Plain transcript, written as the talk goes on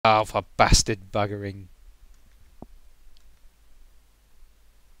Oh, for bastard buggering.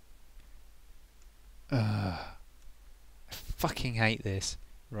 I fucking hate this.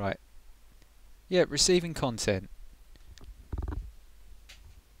 Right. Yeah, receiving content.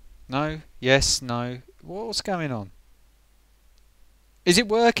 No? Yes? No? What's going on? Is it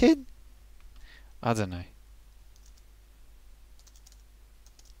working? I don't know.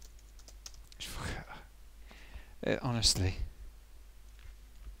 Honestly.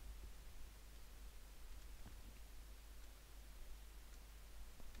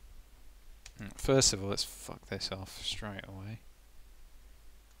 First of all, let's fuck this off straight away.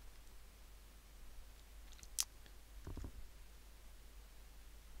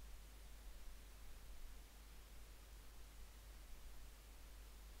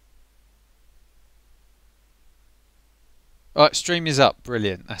 Right, stream is up.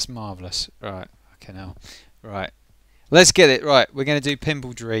 Brilliant. That's marvellous. Right, okay now. Right. Let's get it right. We're going to do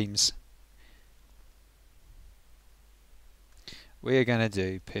Pinball Dreams. We're going to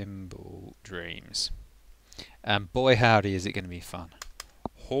do Pinball Dreams. And boy howdy is it going to be fun.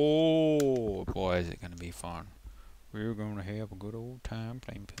 Oh boy is it going to be fun. We're going to have a good old time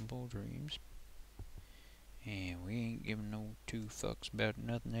playing Pinball Dreams. And we ain't giving no two fucks about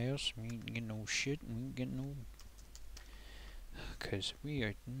nothing else. We ain't getting no shit. We ain't getting no... Because we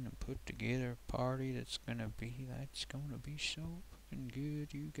are going to put together a party that's going to be so fucking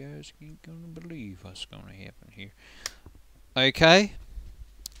good. You guys ain't going to believe what's going to happen here. Okay.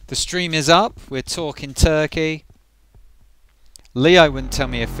 The stream is up. We're talking turkey. Leo wouldn't tell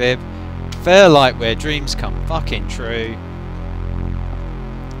me a fib. Fair light where dreams come fucking true.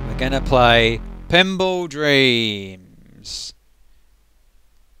 We're going to play Pinball Dreams.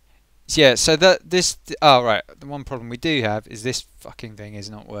 Yeah, so oh right, the one problem we do have is this fucking thing is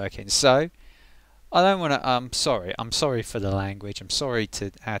not working. So I don't want to. I'm sorry for the language. I'm sorry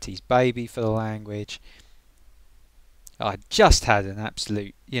to Hattie's baby for the language. I just had an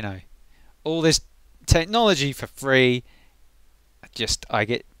absolute, you know, all this technology for free. I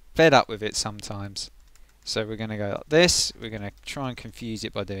get fed up with it sometimes. So we're gonna go like this. We're gonna try and confuse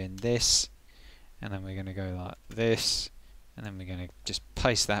it by doing this, and then we're gonna go like this. And then we're going to just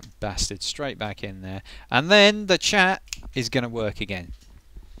paste that bastard straight back in there. And then the chat is going to work again.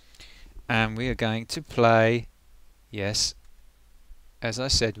 And we are going to play, yes, as I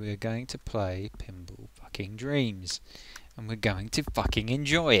said, we are going to play Pinball fucking Dreams. And we're going to fucking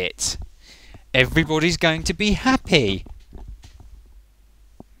enjoy it. Everybody's going to be happy.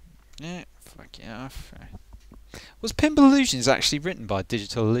 Yeah, fuck yeah. Was Pinball Illusions actually written by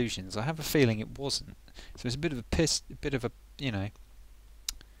Digital Illusions? I have a feeling it wasn't. So it's a bit of a piss take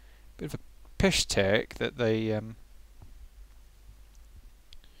that they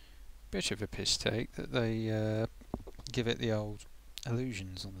give it the old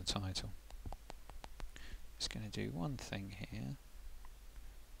Illusions on the title. Just going to do one thing here,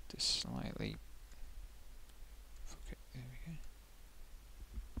 just slightly. Fuck it, there we go.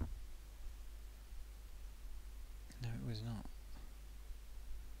 No, it was not.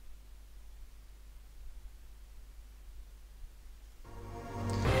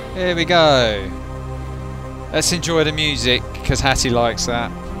 Here we go. Let's enjoy the music because Hattie likes that.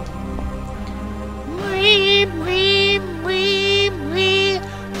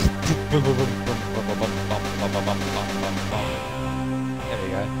 There we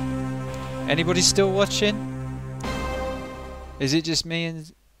go. Anybody still watching? Is it just me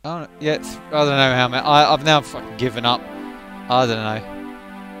and... Oh, yeah, I don't know how many. I've now fucking given up. I don't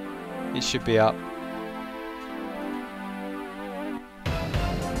know. It should be up.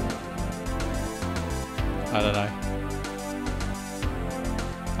 I don't know.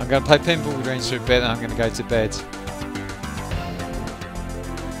 I'm going to play Pinball Dreams for a bit and I'm going to go to bed.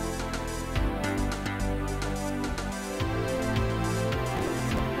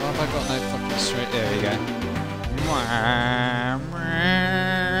 Why have I got no fucking street? There we go.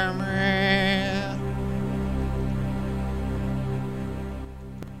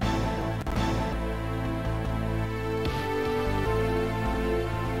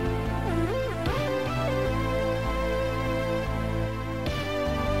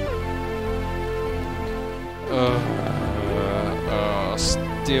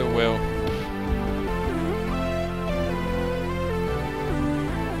 Still will.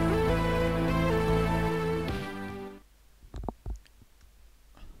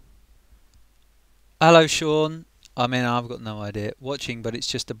 Hello Sean. I mean, I've got no idea. Watching, but it's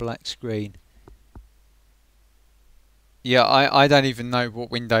just a black screen. Yeah, I don't even know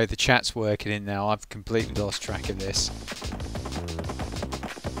what window the chat's working in now. I've completely lost track of this.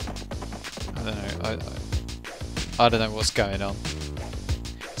 I don't know. I don't know what's going on.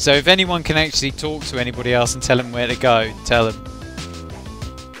 So if anyone can actually talk to anybody else and tell them where to go, tell them.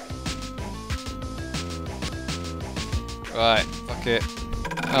 Right, fuck it.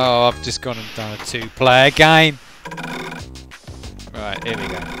 Oh, I've just gone and done a 2-player game. Right, here we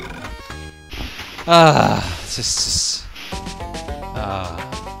go.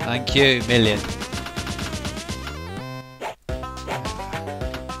 Thank you, million.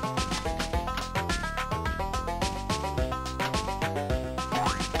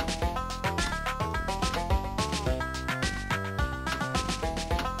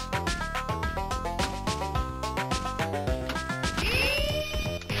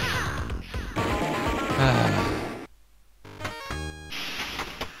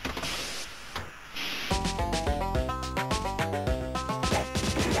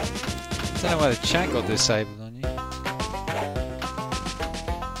 I don't know why the chat got disabled on you.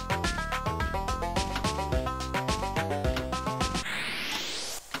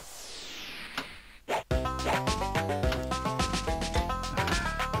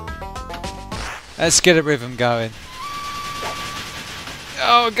 Let's get a rhythm going.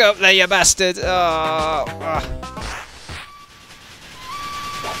 Oh, go up there, you bastard! Oh,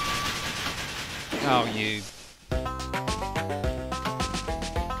 you.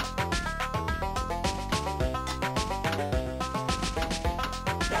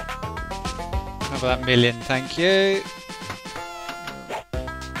 How about that million? Thank you.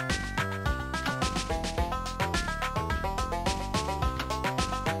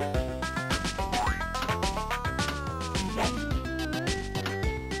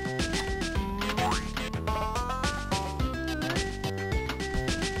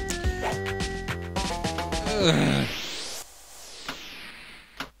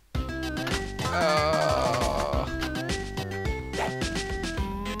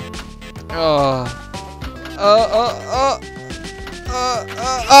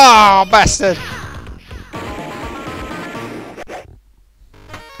 Oh, bastard!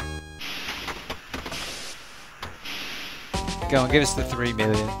 Go on, give us the 3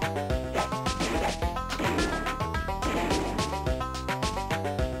 million.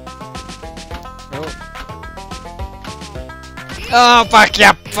 Oh, fuck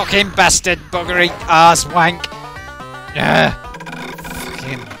you, fucking bastard, buggery ass wank! Yeah.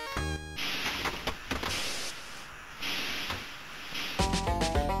 Fucking.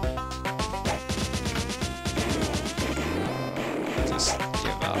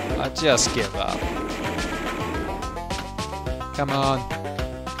 I just give up. Come on.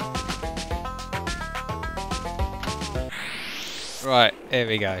 Right, here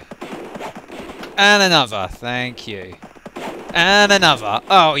we go. And another, thank you. And another.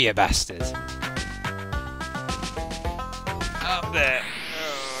 Oh, you bastard. Up there.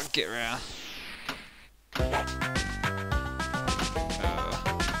 Oh, get round.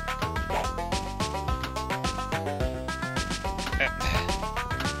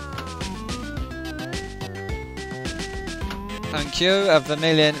 Thank you, of the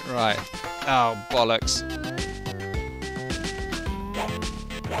million. Right. Oh, bollocks.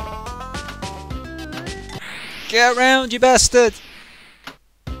 Get round, you bastard!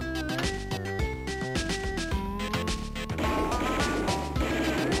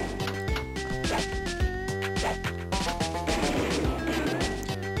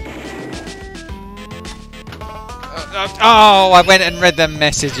 Oh, I went and read them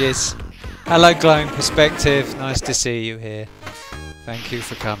messages. Hello, Glowing Perspective. Nice to see you here. Thank you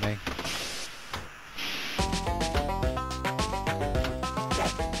for coming.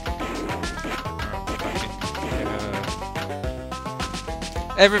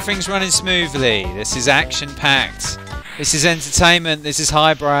 Everything's running smoothly. This is action-packed. This is entertainment. This is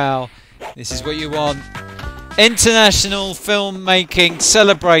highbrow. This is what you want. International filmmaking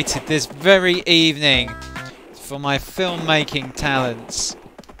celebrated this very evening for my filmmaking talents.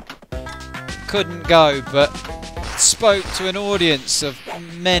 Couldn't go, but spoke to an audience of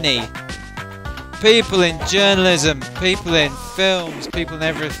many people in journalism, people in films, people in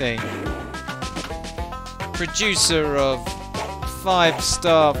everything. Producer of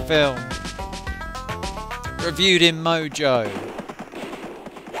 5-star film, reviewed in Mojo.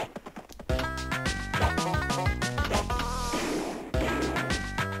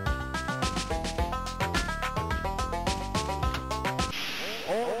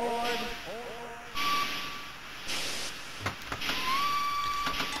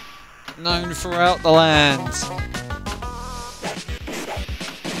 Known throughout the land.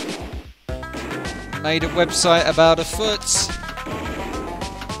 Made a website about a foot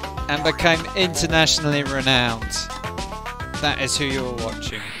and became internationally renowned. That is who you're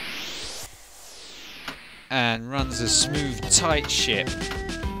watching. And runs a smooth, tight ship.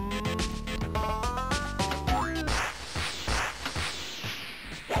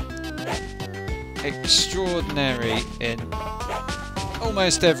 extraordinary in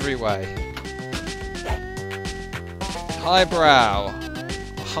almost every way. Highbrow.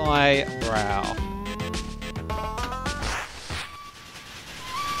 Highbrow.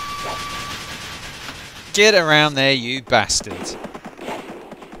 Get around there, you bastard.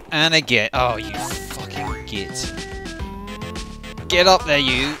 And again. Oh, you fucking git. Get up there,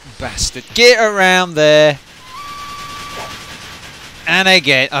 you bastard. Get around there. And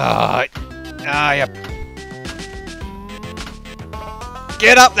again. Oh, yeah.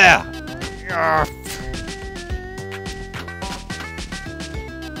 Get up there. Oh.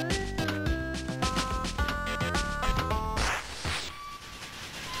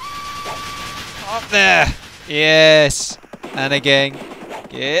 Up there. Yes. And again.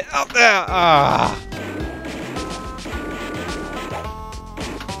 Get up there. Ah.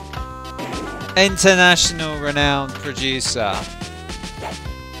 International renowned producer.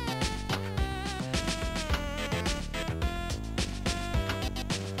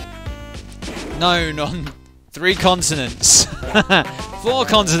 Known on 3 continents. 4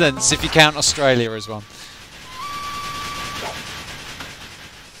 continents if you count Australia as one.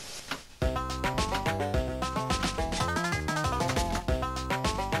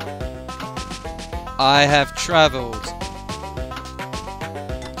 I have travelled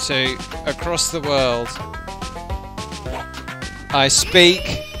to across the world. I speak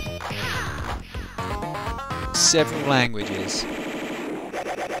several languages.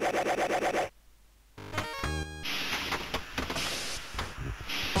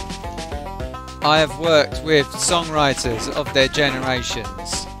 I have worked with songwriters of their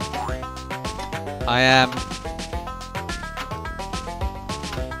generations. I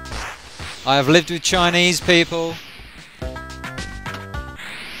have lived with Chinese people.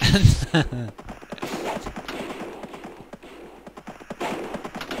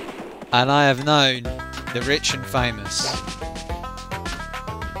 And I have known the rich and famous.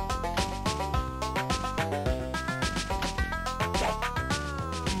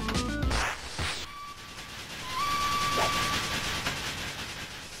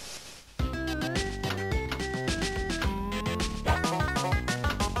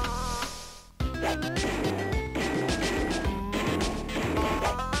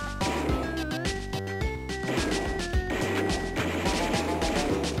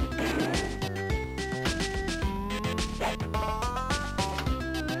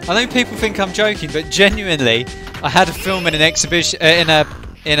 I know people think I'm joking, but genuinely, I had a film in an exhibition, in a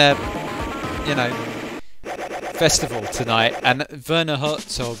you know, festival tonight, and Werner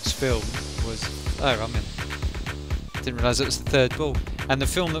Herzog's film was. Oh, didn't realise it was the third ball, and the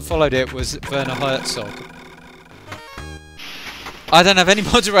film that followed it was Werner Herzog. I don't have any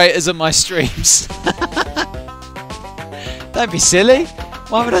moderators on my streams. Don't be silly.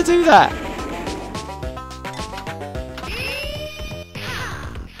 Why would I do that?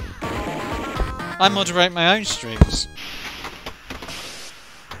 I moderate my own streams.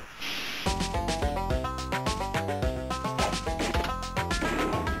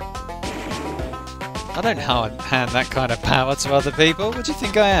 I don't hand that kind of power to other people. What do you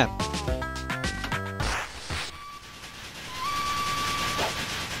think I am?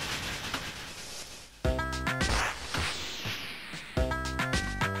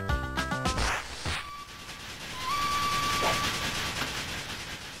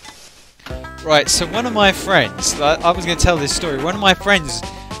 Right, so one of my friends, I was going to tell this story, one of my friends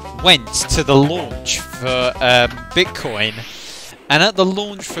went to the launch for Bitcoin, and at the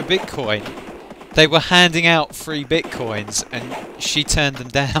launch for Bitcoin, they were handing out free Bitcoins, and she turned them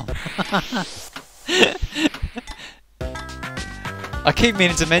down. I keep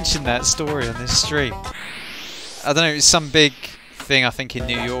meaning to mention that story on this stream. I don't know, it was some big thing, I think in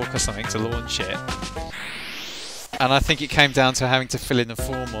New York or something, to launch it. And I think it came down to having to fill in a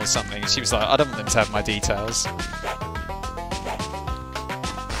form or something. And she was like, I don't want them to have my details.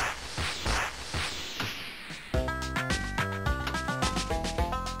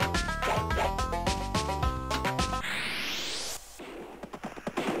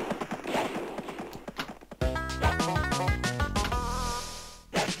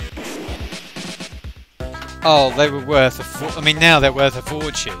 Oh, they were worth I mean, now they're worth a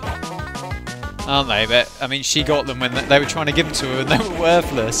fortune. Aren't they? But I mean, she got them when they were trying to give them to her, and they were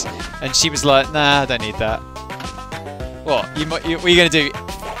worthless. And she was like, "Nah, I don't need that." What? What are you going to do?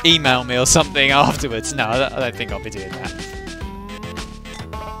 Email me or something afterwards? No, I don't think I'll be doing that.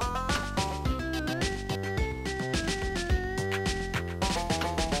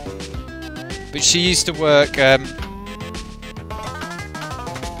 But she used to work.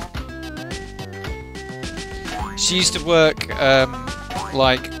 She used to work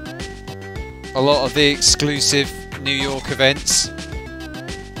like a lot of the exclusive New York events.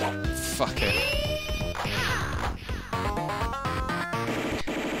 Fuck it.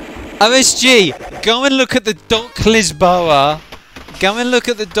 OSG, go and look at the Doc Lisboa. Go and look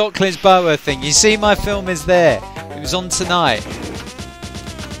at the Doc Lisboa thing. You see my film is there. It was on tonight.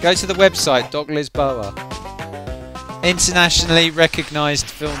 Go to the website, Doc Lisboa. Internationally recognised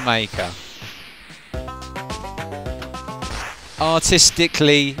filmmaker.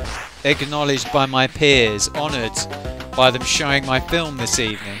 Artistically acknowledged by my peers. Honoured by them showing my film this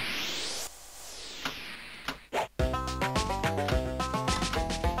evening.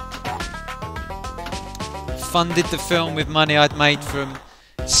 Funded the film with money I'd made from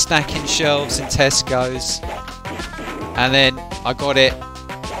stacking shelves in Tesco's, and then I got it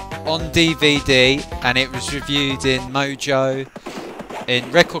on DVD and it was reviewed in Mojo,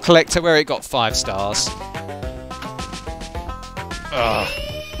 in Record Collector, where it got 5 stars. Ugh.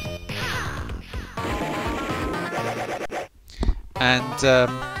 And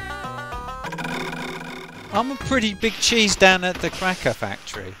I'm a pretty big cheese down at the Cracker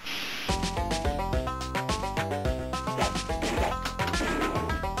Factory.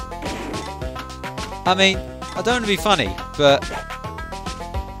 I mean, I don't want to be funny, but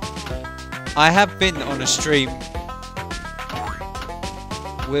I have been on a stream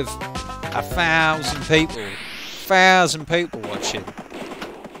with 1,000 people. 1,000 people watching.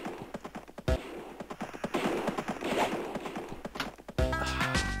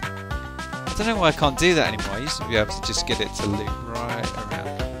 I don't know why I can't do that anymore. I used to be able to just get it to loop right around.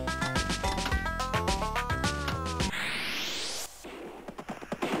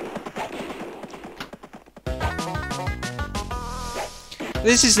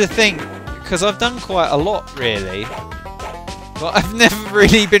 This is the thing, because I've done quite a lot really, but I've never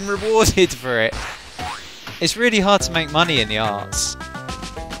really been rewarded for it. It's really hard to make money in the arts.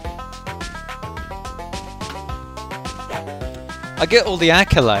 I get all the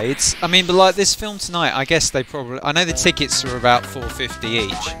accolades. I mean, but like this film tonight, I guess they probably... I know the tickets are about $4.50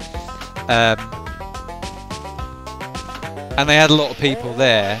 each. And they had a lot of people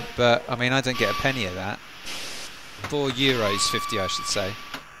there, but I mean, I don't get a penny of that. €4.50, I should say.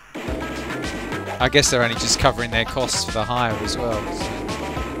 I guess they're only just covering their costs for the hire as well. So.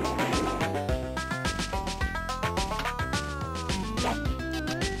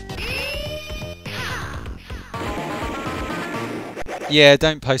 Yeah,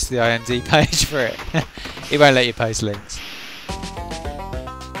 don't post the IMDb page for it. It won't let you post links.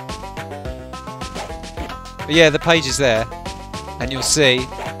 But yeah, the page is there, and you'll see.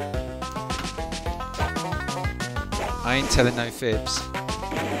 I ain't telling no fibs.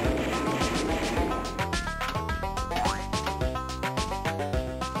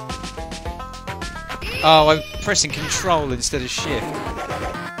 Oh, I'm pressing Control instead of Shift.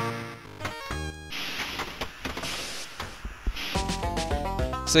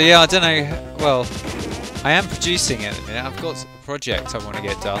 So yeah, I don't know. Well, I am producing it at the minute. I've got a project I want to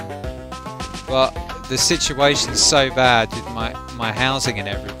get done, but the situation's so bad with my housing and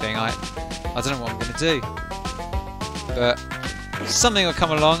everything. I don't know what I'm going to do. But something will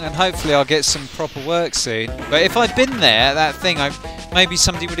come along, and hopefully I'll get some proper work soon. But if I'd been there, that thing, maybe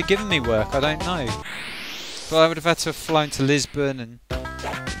somebody would have given me work. I don't know. But I would have had to have flown to Lisbon, and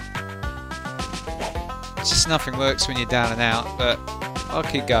it's just nothing works when you're down and out. But I'll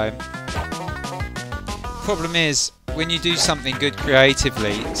keep going. Problem is, when you do something good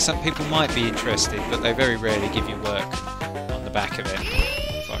creatively, some people might be interested, but they very rarely give you work on the back of it.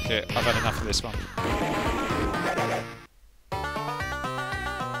 Fuck it, I've had enough of this one.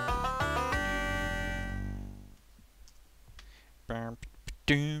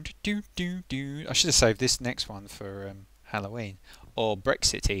 I should have saved this next one for Halloween or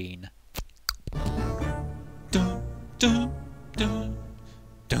Brexitine.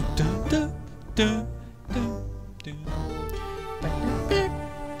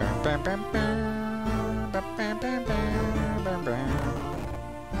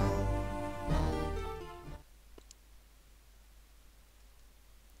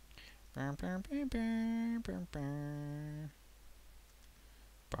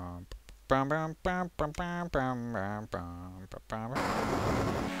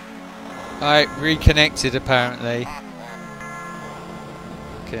 Alright, reconnected apparently.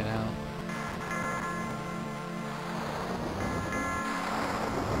 Okay now.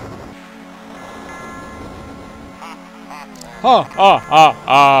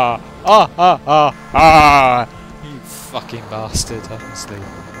 You fucking bastard, honestly.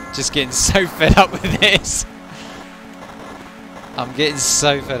 Just getting so fed up with this. I'm getting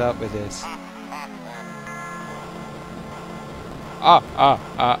so fed up with this.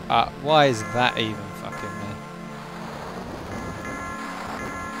 Why is that even fucking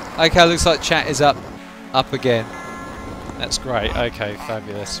there? Okay, looks like chat is up again. That's great. Okay,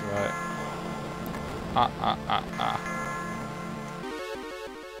 fabulous. Right.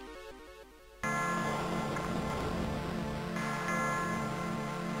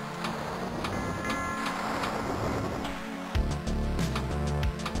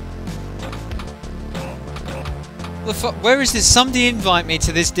 The fuck? Where is this? Somebody invite me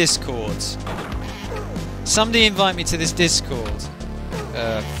to this Discord. Somebody invite me to this Discord.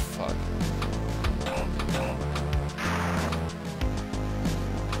 Fuck.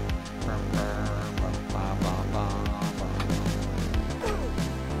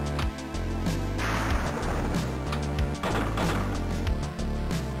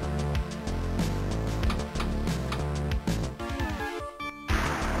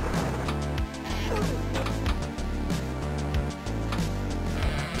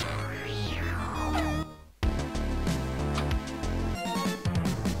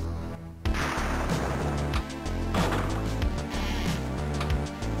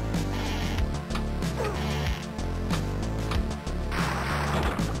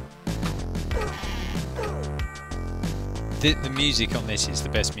 The music on this is the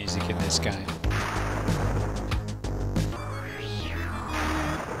best music in this game.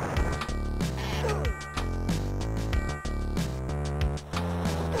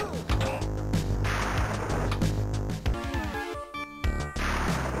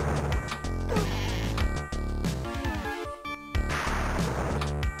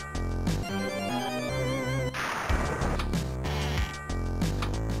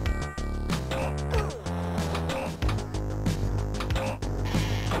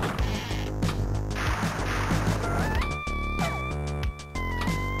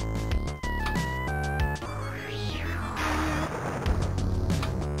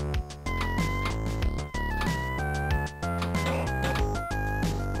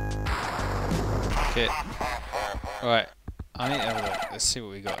 Okay. Right. I need to have a look. Let's see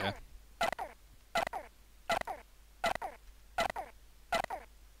what we got here.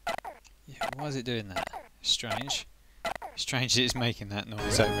 Yeah, why is it doing that? Strange. Strange that it's making that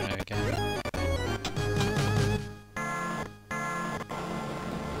noise over and over again.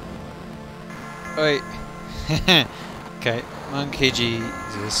 Wait. Okay. Monkey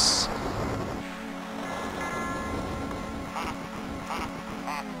Jesus.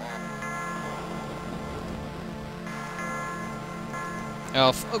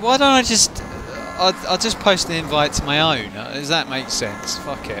 Oh, why don't I just... I'll just post an invite to my own. Does that make sense?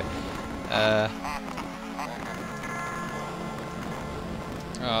 Fuck it. Oh,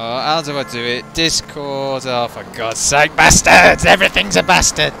 how do I do it? Discord. Oh, for God's sake, bastards! Everything's a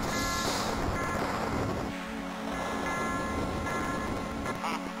bastard!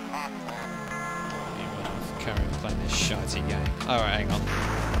 Carry on playing this shitey game. Alright, hang on.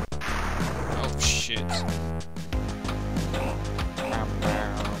 Oh, shit.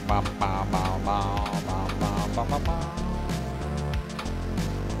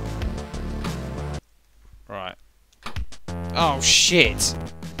 Right. Oh shit!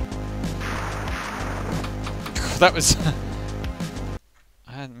 That was...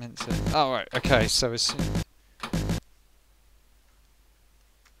 I hadn't meant to... Oh right, okay, so as soon...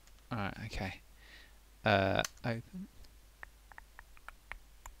 Alright, okay. Open.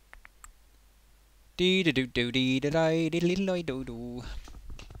 Dee da doo doo dee da dee dee dee doo doo.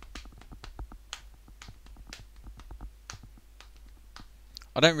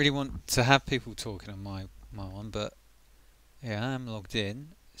 I don't really want to have people talking on my one, but yeah, I am logged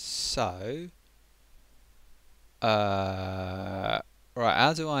in. So, right,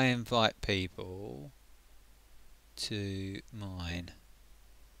 how do I invite people to mine?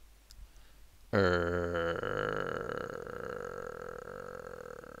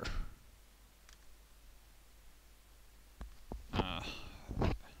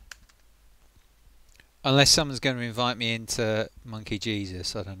 Unless someone's going to invite me into Monkey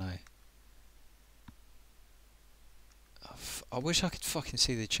Jesus, I don't know. I wish I could fucking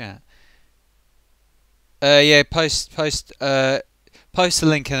see the chat. Yeah, post the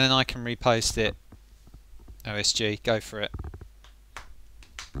link and then I can repost it. OSG, go for it.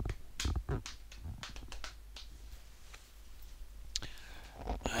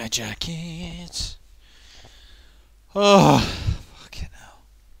 My jacket. Oh, fucking hell.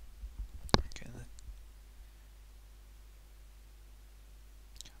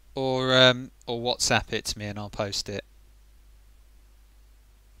 Or WhatsApp it to me and I'll post it.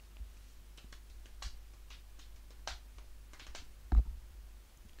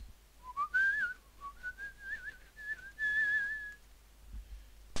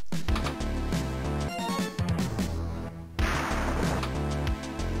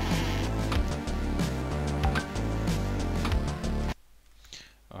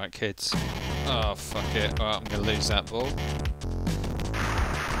 Alright, kids. Oh, fuck it. Alright, I'm gonna lose that ball.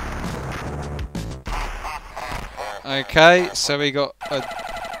 Okay, so we got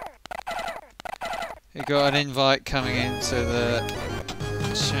an invite coming into the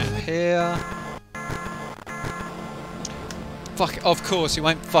chat here. Fuck, of course, he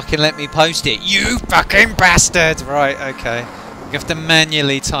won't fucking let me post it. You fucking bastard! Right, okay. You have to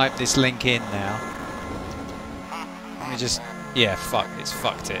manually type this link in now. Let me just... Yeah, fuck, it's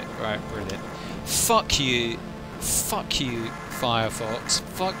fucked it. Right, brilliant. Fuck you, Firefox.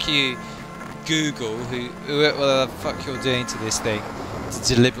 Fuck you, Google, whoever the fuck you're doing to this thing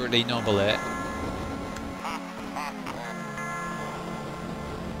to deliberately nobble it.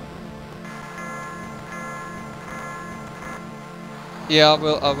 Yeah, I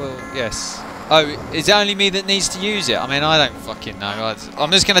will, yes. Oh, is it only me that needs to use it? I mean, I don't fucking know.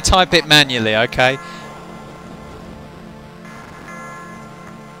 I'm just going to type it manually, okay?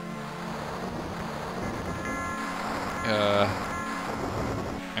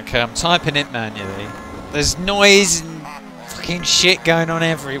 Okay, I'm typing it manually. There's noise and fucking shit going on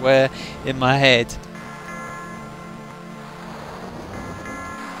everywhere in my head.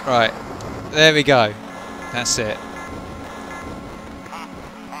 Right, there we go. That's it.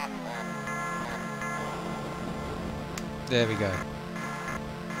 There we go.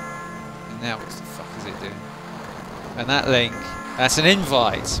 And now what the fuck is it doing? And that link, that's an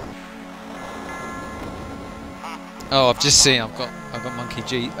invite. Oh, I've just seen. I've got Monkey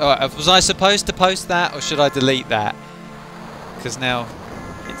G. Oh, was I supposed to post that, or should I delete that? Because now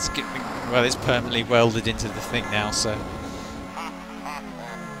it's getting, well, it's permanently welded into the thing now. So.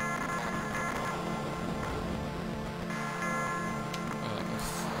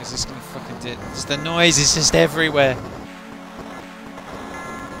 Oh, is this gonna fucking do? Just the noise is just everywhere.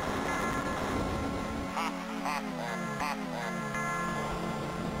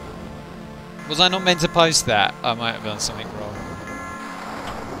 Was I not meant to post that? I might have done something wrong.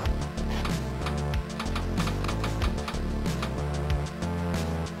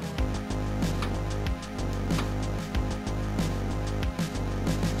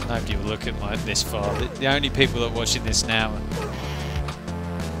 Nobody will look at this far. The only people that are watching this now are...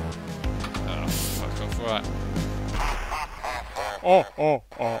 Oh, fuck off,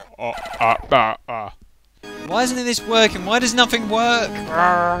 right. Why isn't this working? Why does nothing work?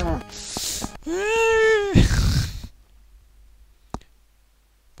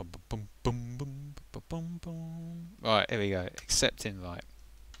 Right, here we go. Accept invite.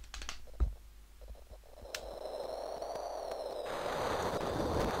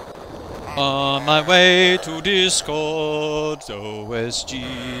 On my way to Discord,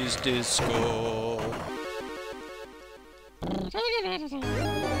 OSG's Discord.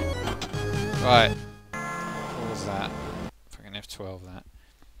 Right. What was that? Fucking F12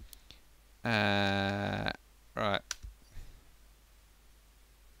 that. Right.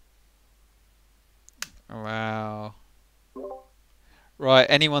 Wow. Right,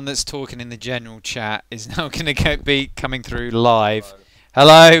 anyone that's talking in the general chat is now going to be coming through live.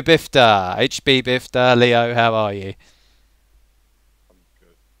 Hello, Bifta. HB Bifta. Leo, how are you? I'm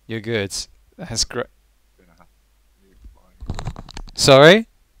good. You're good. That's great. Sorry?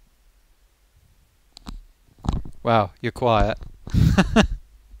 Wow, you're quiet. Yeah,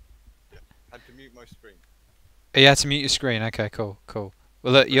 had to mute my screen. You had to mute your screen. Okay, cool.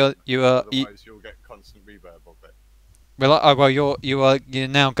 Well, look, you are. Otherwise, you'll get constant reverb of it. Well, you're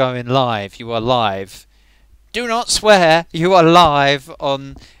now going live. You are live. Do not swear. You are live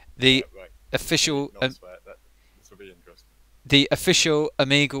on the official. Not swear. This will be interesting. The official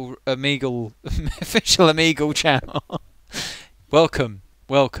official Amigal channel. Welcome.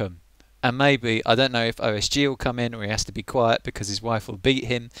 And maybe, I don't know if OSG will come in or he has to be quiet because his wife will beat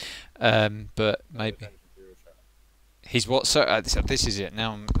him. But maybe. He's what? So this is it.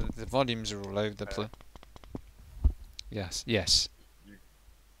 Now the volumes are all over the place. Yes. You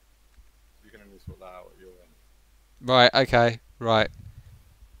can only sort that out at your end. Right, okay, right.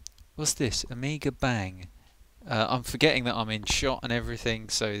 What's this? Amiga Bang. I'm forgetting that I'm in shot and everything,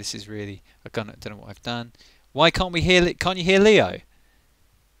 so this is really... I don't know what I've done. Why can't we hear... Can't you hear Leo?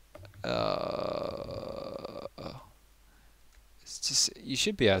 It's just... You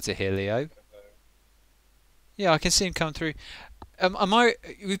should be able to hear Leo. Yeah, I can see him coming through.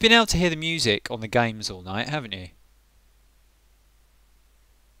 We've been able to hear the music on the games all night, haven't you?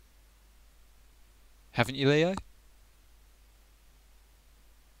 Haven't you, Leo?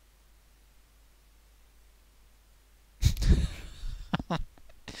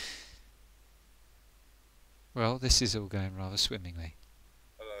 Well, this is all going rather swimmingly.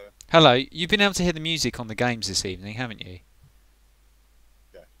 Hello. Hello, you've been able to hear the music on the games this evening, haven't you?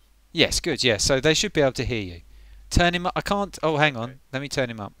 Yes. Yes, good. Yeah, so they should be able to hear you. Turn him up. I can't. Oh, hang on. Let me turn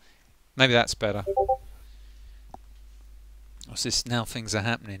him up. Maybe that's better. What's this? Now things are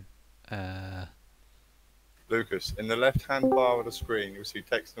happening. Lucas, in the left-hand bar of the screen, you'll see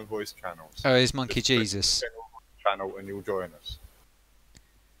text and voice channels. Oh, here's Monkey Just click Jesus. general channel, and you'll join us.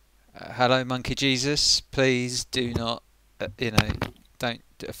 Hello, Monkey Jesus. Please do not, don't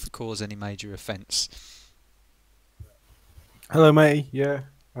cause any major offence. Hello, mate. Yeah,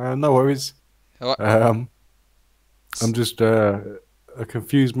 no worries. What? I'm just a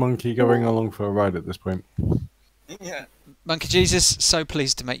confused monkey going along for a ride at this point. Yeah. Monkey Jesus, so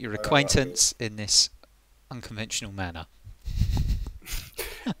pleased to make your acquaintance in this unconventional manner.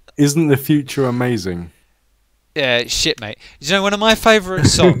 Isn't the future amazing? Yeah, shit, mate. You know, one of my favourite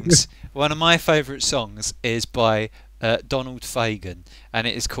songs. One of my favourite songs is by Donald Fagen, and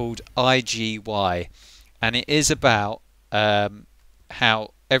it is called IGY, and it is about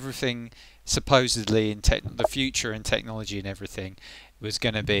how everything supposedly in the future and technology and everything was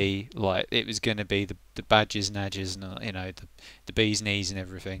going to be like, it was going to be the badges, nadges, and the bees knees and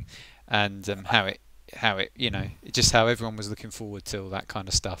everything, and how it just how everyone was looking forward to all that kind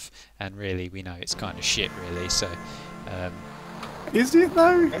of stuff, and really we know it's kind of shit, really. So Is it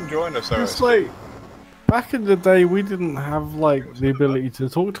though? Come join us, It's OST. like back in the day, we didn't have like the ability to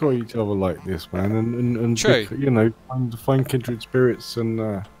talk to each other like this, man, and True. find kindred spirits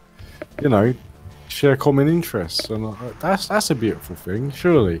and share common interests, and that's a beautiful thing,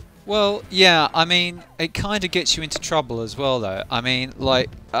 surely. well, yeah, I mean, it kind of gets you into trouble as well, though. I mean, a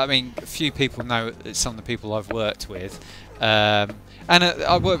few people know some of the people I've worked with, and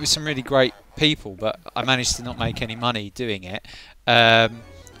I worked with some really great people, but I managed to not make any money doing it.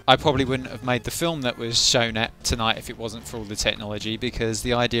 I probably wouldn't have made the film that was shown at tonight if it wasn't for all the technology, because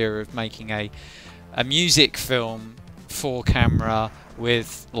the idea of making a music film for camera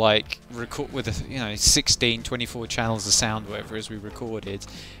with like 16, 24 channels of sound, whatever, as we recorded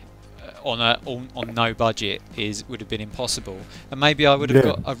on no budget would have been impossible, and maybe I would have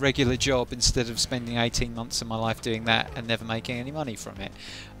got a regular job instead of spending 18 months of my life doing that and never making any money from it.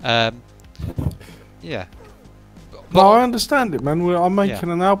 Yeah. No, I understand it, man. I'm making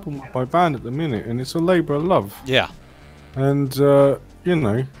an album with my band at the minute, and it's a labour of love. Yeah. And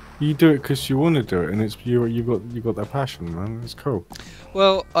you do it because you want to do it, and it's you got that passion, man. It's cool.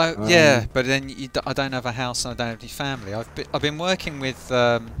 Well, yeah, but then I don't have a house and I don't have any family. I've been working with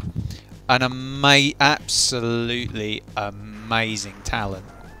absolutely amazing talent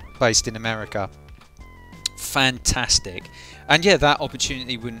based in America. Fantastic, and yeah, that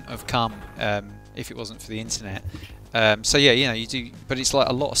opportunity wouldn't have come if it wasn't for the internet. So yeah, you do, but it's like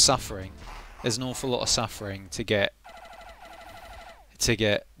a lot of suffering. There's an awful lot of suffering to get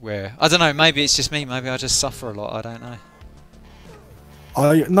where, I don't know. Maybe it's just me. Maybe I just suffer a lot. I don't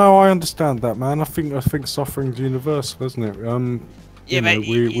know. I understand that, man. I think suffering's universal, isn't it?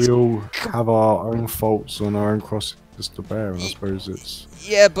 We all have our own faults and our own crosses to bear, and I suppose it's...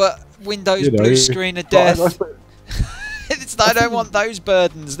 Yeah, but Windows blue screen of death. I don't want those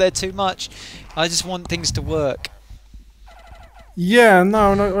burdens. They're too much. I just want things to work. Yeah,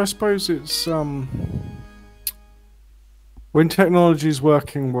 no, I suppose it's when technology is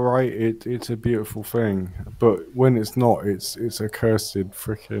working right, it's a beautiful thing. But when it's not, it's a cursed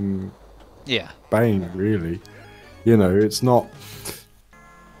freaking bane, really. It's not.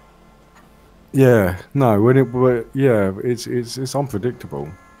 Yeah, no. It's unpredictable.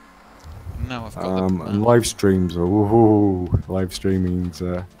 No, I've got and live streams are live streaming's.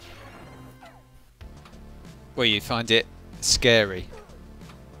 Well, you find it scary.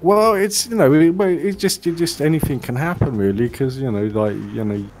 Well, it's just anything can happen, really, because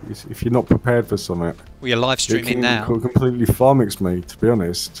if you're not prepared for something. Well, you're live streaming now. It completely flummoxed me, to be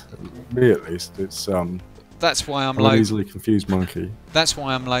honest. Me, at least, it's That's why I'm an easily confused monkey. That's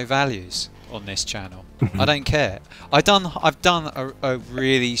why I'm low values on this channel. I don't care. I've done a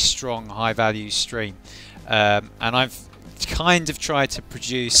really strong high value stream, and I've kind of tried to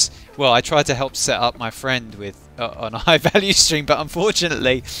produce. Well, I tried to help set up my friend with on a high value stream, but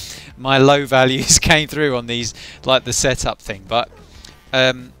unfortunately, my low values came through on these, like the setup thing. But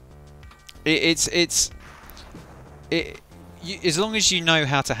as long as you know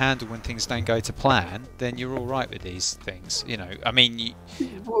how to handle when things don't go to plan, then you're all right with these things. I mean,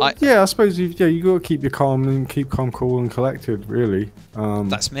 I suppose you got to keep your calm and keep calm, cool, and collected. Really,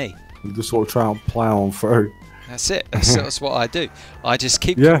 that's me. You just sort of try and plow on through. That's it. That's what I do. I just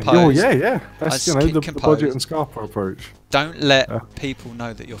keep composed. composed. That's the budget and Scarpa approach. Don't let people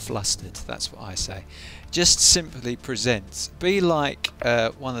know that you're flustered. That's what I say. Just simply present. Be like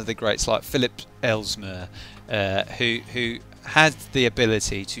one of the greats, like Philip Ellesmere, who had the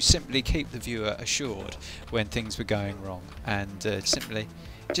ability to simply keep the viewer assured when things were going wrong, and simply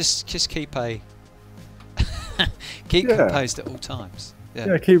just keep composed at all times.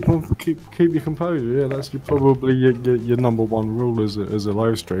 Yeah, keep your composure. Yeah, that's probably your number one rule as a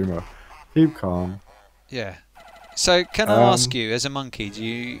live streamer. Keep calm. Yeah. So can I ask you, as a monkey, do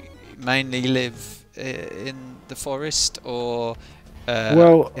you mainly live in the forest or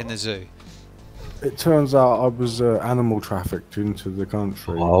in the zoo? It turns out I was animal trafficked into the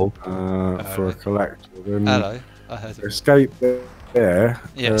country for a collector. Then Hello, I heard of escaped there,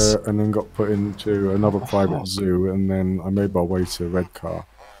 Yes. and then got put into another private zoo, and then I made my way to Redcar,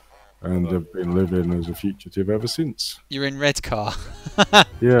 and have been living as a fugitive ever since. You're in Redcar.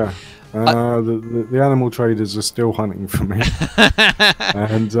 Yeah. The animal traders are still hunting for me,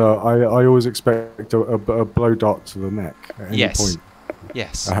 and I always expect a blow dart to the neck at any point.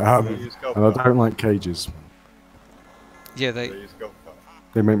 Yes. And I don't like cages. Yeah, they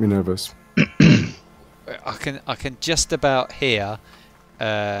make me nervous. I can just about hear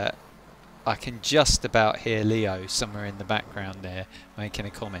Leo somewhere in the background there making a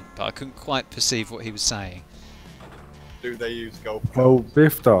comment, but I couldn't quite perceive what he was saying. Do they use golf? Oh,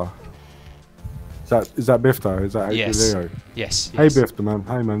 Bifta. Is that Bifta? Is that actually Leo? Yes. Hey Bifta, man.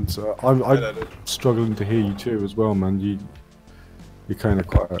 Hey man. So I'm struggling to hear you too as well, man. You're kind of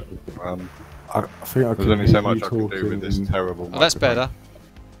quiet. I think I there's only so much I can do with this terrible. Oh, that's better.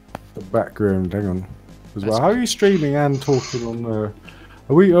 The background, hang on. As well. How are you streaming and talking on the?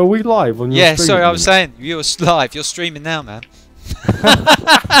 Are we live on your? Yeah, sorry, I was saying you're live. You're streaming now, man.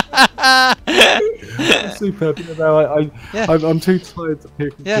 Superb. You know, I'm too tired to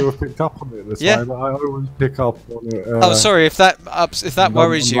have picked up on it this time. I always pick up on it. Oh, sorry. If that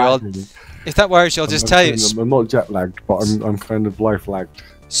worries you, I'll just tell you. I'm not jet lagged, but I'm kind of life lagged.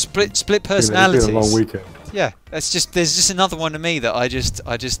 Split personalities. It's been a long weekend. Yeah, there's just another one of me that I just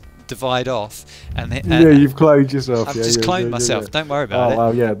divide off, and you've cloned yourself. I've just cloned myself. Don't worry about it.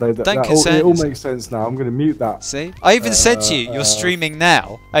 Oh, yeah, it all makes sense now. I'm going to mute that. See, I even said to you, you're streaming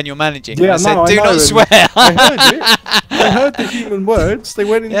now and you're managing. Yeah, I said, do not swear. I heard it. I heard the human words. They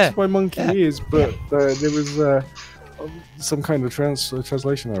went into my monkey ears, but there was some kind of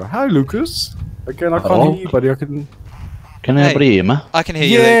translation error. Hi, Lucas. Again, I can't hear you, buddy. Can anybody hear me? I can hear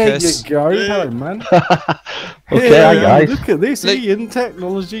you, Lucas. Yeah, you go. Hello, man. Okay, hi guys. Look at this, Ian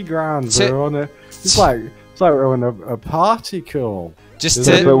Technology Grounds. It's like we're on a party call. Just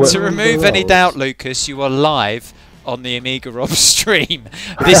to remove any doubt, Lucas, you are live on the Amiga Rob stream.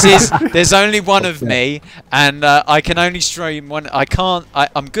 There's only one of me, and I can only stream one.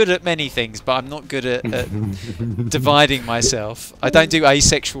 I'm good at many things, but I'm not good at dividing myself. I don't do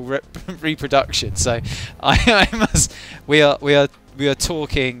asexual reproduction, so I must. We are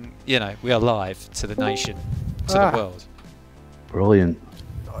talking. You know, we are live to the nation, to the world. Brilliant.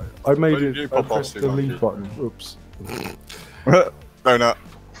 I made it. I pressed the leave button. Oops. Donut.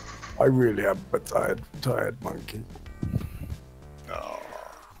 I really am a tired monkey. Oh.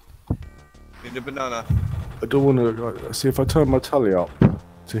 Need a banana. I don't want to see if I turn my telly up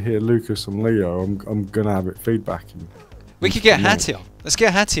to hear Lucas and Leo. I'm gonna have it feedbacking. We could get Hattie on. Let's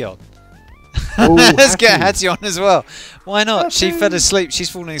get Hattie on. Oh, Let's get Hattie on as well. Why not? Hattie. She fell asleep. She's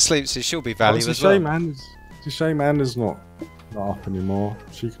falling asleep, so she'll be valuable as well. It's a shame Anna's not up anymore.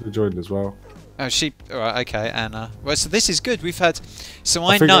 She could have joined as well. Oh, alright, okay, Anna. Well, so this is good. We've had,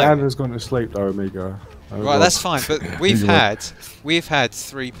 I think Anna's gone to sleep though, Amiga. Right, that's fine. But we've had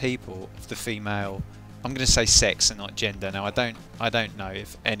 3 people of the female. I'm going to say sex and not gender. Now, I don't know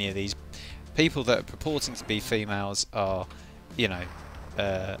if any of these people that are purporting to be females are, I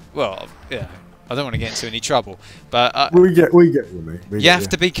don't want to get into any trouble, but we get you, mate. You have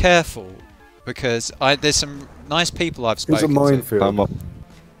to be careful because there's some nice people I've spoken to. It's a minefield.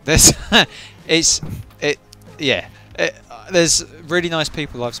 There's really nice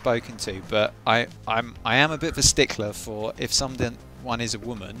people I've spoken to, but I am a bit of a stickler for if someone is a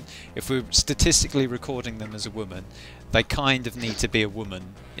woman, if we're statistically recording them as a woman, they kind of need to be a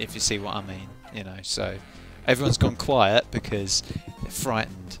woman, if you see what I mean, so everyone's gone quiet because they're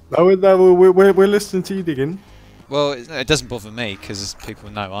frightened. No, we're listening to you, Diggin. Well, it doesn't bother me because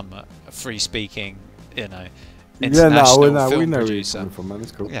people know I'm a free-speaking, international film producer. From, man.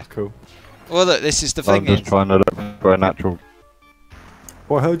 It's cool. Yeah. It's cool. Well, look, this is the thing. I'm just trying to look for a natural.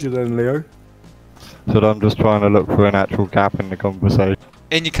 Well, I heard you then, Leo. So I'm just trying to look for an actual gap in the conversation.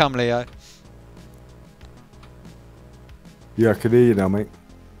 In you come, Leo. Yeah, I can hear you now, mate.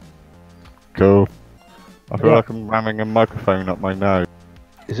 Cool. I feel like I'm ramming a microphone up my nose.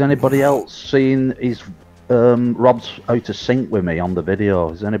 Is anybody else seeing Rob's out of sync with me on the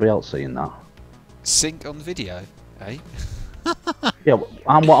video? Is anybody else seeing that? Sync on the video, eh? Yeah,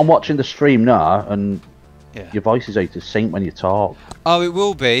 I'm watching the stream now, and Yeah. your voice is out of sync when you talk. Oh, it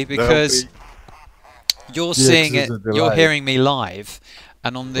will be because you're seeing 'cause it. there's a You're delay. hearing me live,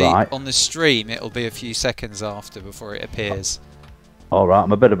 and on the Right. stream it'll be a few seconds after before it appears. All right,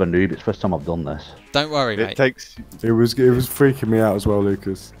 I'm a bit of a noob. It's the first time I've done this. Don't worry, It mate. takes It was freaking me out as well,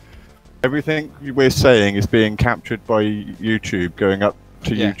 Lucas. everything we're saying is being captured by YouTube, going up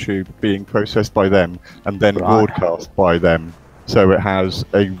to Yeah. YouTube, being processed by them, and then Right. broadcast by them. So it has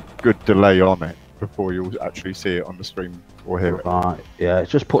a good delay on it before you'll actually see it on the stream or hear it. Right. Yeah, it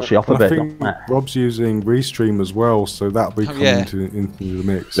just puts you off a I bit, think doesn't it? Rob's using Restream as well, so that'll be Oh, coming yeah. into the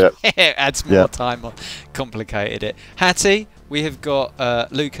mix. Yep. It adds more Yeah. time on, complicated it. Hattie, we have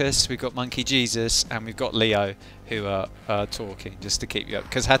got Lucas, we've got Monkey Jesus, and we've got Leo who are talking just to keep you up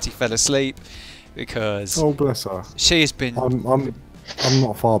because Hattie fell asleep because Oh, bless her. she has been I'm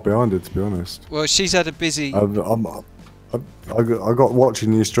not far behind her, to be honest. well. She's had a busy. I got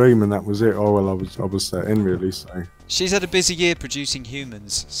watching your stream and that was it. Oh well, I was set in really. So She's had a busy year producing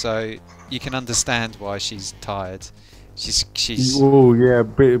humans, so you can understand why she's tired. She's oh yeah,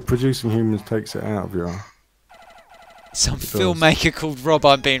 producing humans takes it out of you. some does. filmmaker called Rob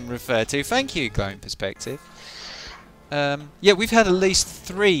I'm being referred to. Thank you, Glowing Perspective. Yeah, we've had at least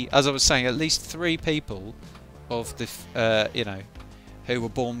 3, as I was saying, at least 3 people of the, you know, who were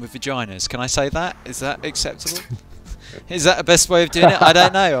born with vaginas. Can I say that? Is that acceptable? Is that the best way of doing it? I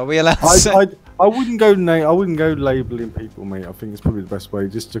don't know. Are we allowed to say? I wouldn't go I wouldn't go labelling people, mate. I think it's probably the best way,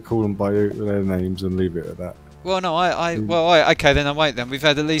 just to call them by their names and leave it at that. Well, no, okay, then I won't. Then we've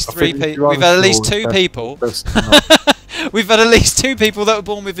had at least I 3 think people. We've had at least 2 best- people. best not. We've had at least 2 people that were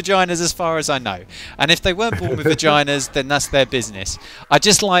born with vaginas, as far as I know. And if they weren't born with vaginas, then that's their business. I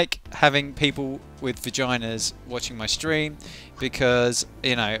just like having people with vaginas watching my stream because,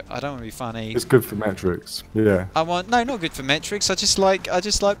 you know, I don't want to be funny. It's good for metrics. Yeah. No, not good for metrics. I just like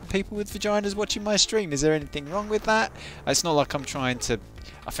people with vaginas watching my stream. Is there anything wrong with that? It's not like I'm trying to.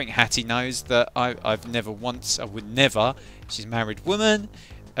 I think Hattie knows that I've never once. I would never. She's a married woman.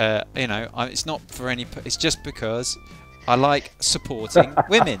 You know, it's not for any. It's just because I like supporting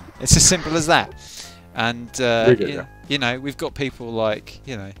women. It's as simple as that. And you know, we've got people like,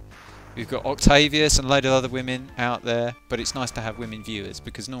 you know, we've got Octavius and a load of other women out there. But it's nice to have women viewers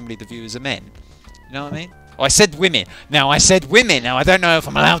because normally the viewers are men. You know what I mean? Oh, I said women. Now I said women. Now I don't know if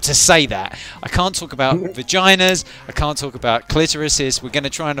I'm allowed to say that. I can't talk about vaginas. I can't talk about clitorises. We're going to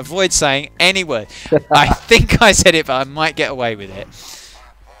try and avoid saying any word. I think I said it, but I might get away with it.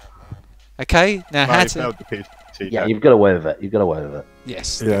 Okay. Now, I Hattie. failed the PC Yeah, test. you've got away with it. You've got away with it.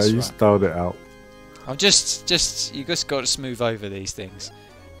 Yes. Yeah, that's you right. styled it out. I'm just you just got to smooth over these things.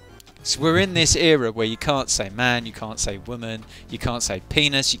 So we're in this era where you can't say man, you can't say woman, you can't say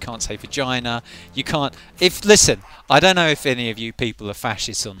penis, you can't say vagina, you can't. Listen, I don't know if any of you people are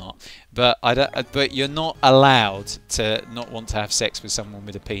fascists or not, but but you're not allowed to not want to have sex with someone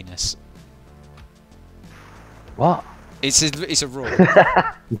with a penis. What? It's a rule.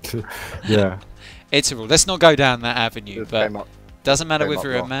 Yeah. It's a rule. Let's not go down that avenue. It But came up- doesn't matter came whether up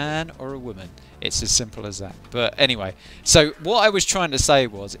you're a wrong. man or a woman. It's as simple as that. But anyway, so what I was trying to say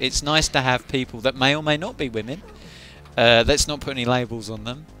was it's nice to have people that may or may not be women. Let's not put any labels on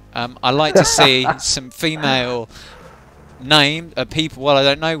them. I like to see some female named people. Well, I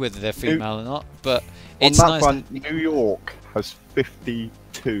don't know whether they're female or not, but On it's that nice. one, New York has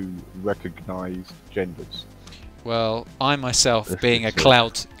 52 recognised genders. Well, I myself, That's being a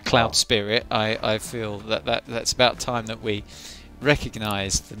good. cloud spirit, I feel that's about time that we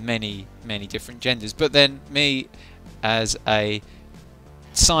recognise the many different genders. But then me, as a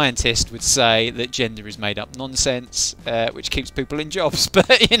scientist, would say that gender is made up nonsense, which keeps people in jobs.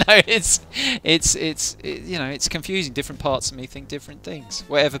 But you know, it's you know, it's confusing. Different parts of me think different things.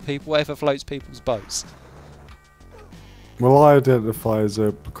 Whatever floats people's boats. Well, I identify as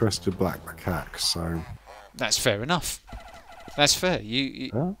a crested black macaque, so That's fair enough. That's fair.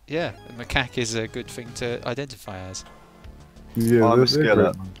 Huh? Yeah, a macaque is a good thing to identify as. yeah, I'm a they're skillet.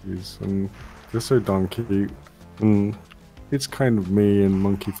 great monkeys, and they're so darn cute. And it's kind of me in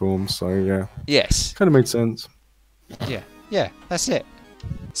monkey form, so yeah, Yes. kind of made sense. Yeah, that's it.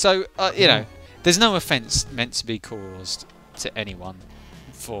 So, you know, there's no offence meant to be caused to anyone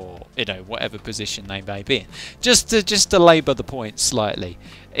for, you know, whatever position they may be in. Just to labour the point slightly,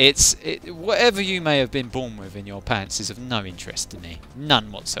 whatever you may have been born with in your pants is of no interest to me.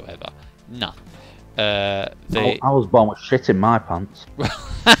 None whatsoever. None. I was born with shit in my pants.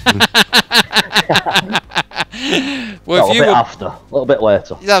 Well, if you were, A little bit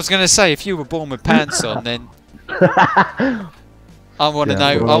later. I was going to say, if you were born with pants on, then I want to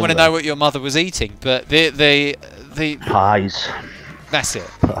know. I want to know what your mother was eating. But the pies. That's it.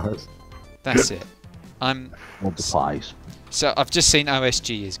 Pies. That's it. I'm. All the pies. So I've just seen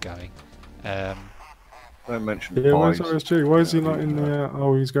OSG is going. Don't mention Yeah, pies. where's OSG? Why is he not in the?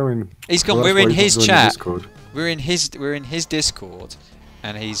 Oh, he's going. He's gone. Well, We're in his chat. We're in his Discord,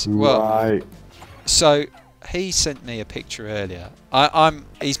 and he's right. So he sent me a picture earlier.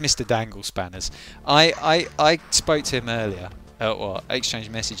 He's Mr. Dangle Spanners. I spoke to him earlier. Exchange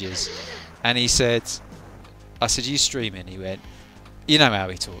messages, and he said, I said, you streaming? He went, you know how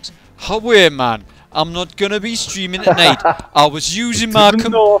he talks. How weird, man. I'm not gonna be streaming at night. I was using my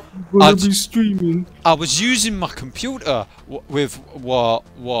I was using my computer with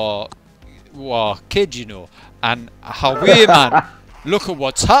kid, you know. And how weird, man. Look at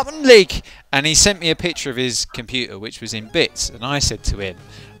what's happened, like. And he sent me a picture of his computer, which was in bits. And I said to him,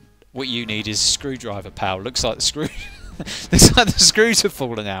 what you need is a screwdriver, pal. Looks like the screw. Looks like the screws have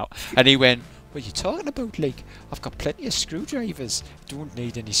fallen out. And he went, what are you talking about, like? I've got plenty of screwdrivers. Don't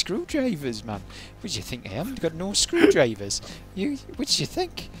need any screwdrivers, man. What do you think I am? I've got no screwdrivers. What do you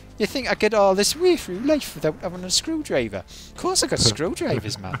think? You think I get all this way through life without having a screwdriver? Of course I got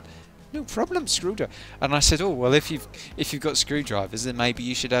screwdrivers, man. No problem, screwdriver. And I said, oh well, if you've got screwdrivers, then maybe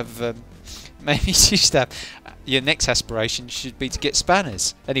you should have your next aspiration should be to get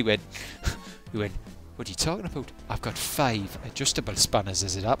spanners. And he went, what are you talking about? I've got 5 adjustable spanners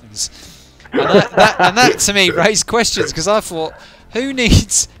as it happens. And that to me raised questions, because I thought, who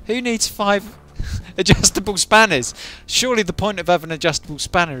needs 5 adjustable spanners? Surely the point of having an adjustable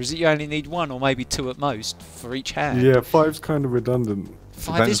spanner is that you only need 1 or maybe 2 at most for each hand. Yeah, 5's kind of redundant.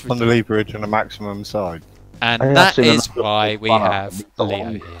 5 Depends is on the leverage and the maximum side. And that is why we have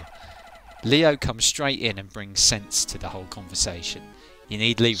Leo here. Leo comes straight in and brings sense to the whole conversation. You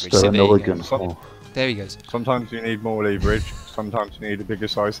need leverage. So there he goes. Sometimes you need more leverage, sometimes you need a bigger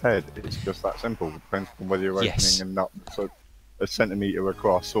size head. It's just that simple. It depends on whether you're opening a nut that's a centimetre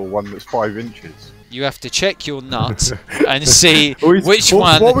across or one that's 5 inches. You have to check your nut and see which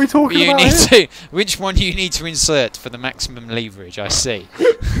one you need to insert for the maximum leverage. I see.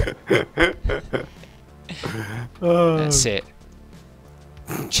 That's it.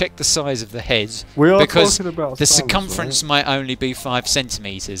 Check the size of the head, because the circumference might only be 5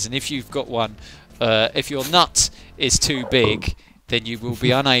 centimeters, and if you've got one, if your nut is too big, then you will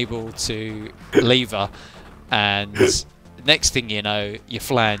be unable to lever, and next thing you know, your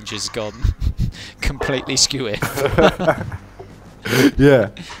flange has gone completely skewy. Yeah.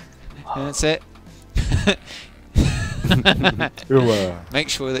 And that's it. Make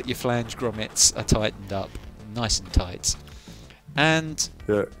sure that your flange grommets are tightened up, nice and tight. And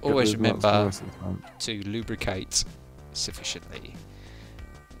always remember to lubricate sufficiently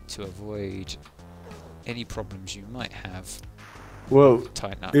to avoid any problems you might have. Well,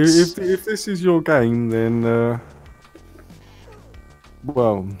 tight nuts. If this is your game, then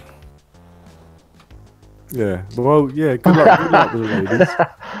well, yeah. Well, yeah. Good luck with the ladies.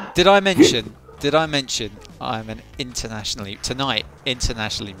 Did I mention I'm an internationally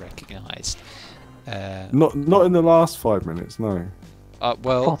recognised? Not in the last 5 minutes, no.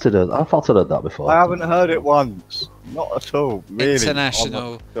 Well, I've heard that before. I haven't heard it once. Not at all. Really.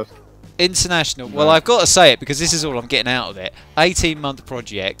 International. Well, I've got to say it because this is all I'm getting out of it. 18-month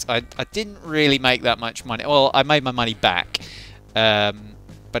project. I didn't really make that much money. Well, I made my money back,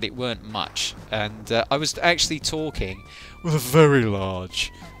 but it weren't much. And I was actually talking with a very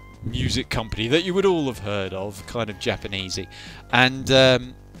large music company that you would all have heard of, kind of Japanesey, and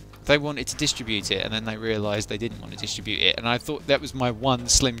they wanted to distribute it, and then they realised they didn't want to distribute it, and I thought that was my one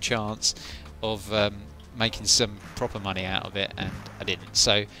slim chance of making some proper money out of it, and I didn't.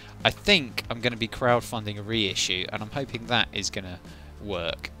 So I think I'm going to be crowdfunding a reissue, and I'm hoping that is going to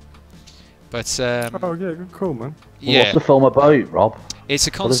work. But oh yeah, cool, man. Yeah. What's the film about, Rob? It's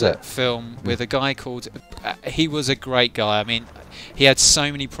a concept film with a guy called... he was a great guy. I mean, he had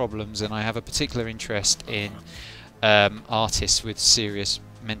so many problems, and I have a particular interest in artists with serious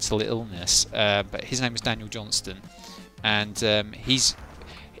mental illness. But his name was Daniel Johnston, and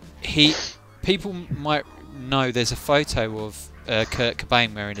people might know there's a photo of Kurt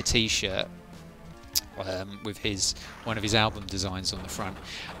Cobain wearing a T-shirt with one of his album designs on the front,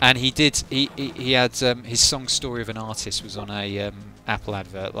 and he had his song "Story of an Artist" was on a Apple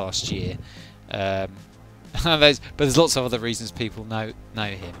advert last year. But there's lots of other reasons people know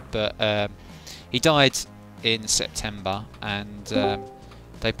him. But he died in September, and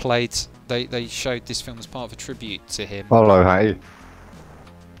they showed this film as part of a tribute to him. Hello, hey.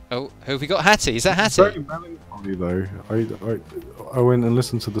 Oh, who have we got? Hattie. Is that It's Hattie? very melancholy though. I went and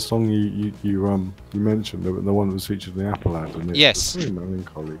listened to the song you mentioned, the one that was featured in the Apple ad, and it was very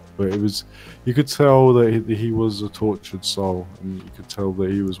melancholy. But it was, you could tell that he was a tortured soul, and you could tell that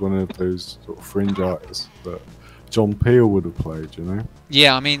he was one of those sort of fringe artists that John Peel would have played. You know?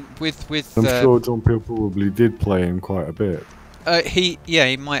 Yeah, I mean, with I'm sure John Peel probably did play him quite a bit. He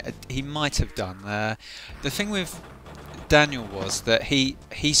might have done. The thing with Daniel was that he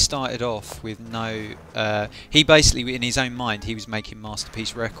started off with no. He basically, in his own mind, he was making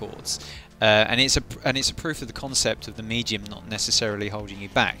masterpiece records, and it's a proof of the concept of the medium not necessarily holding you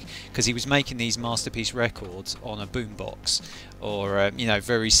back, because he was making these masterpiece records on a boombox or you know,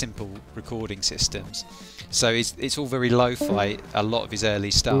 very simple recording systems. So it's all very lo-fi. A lot of his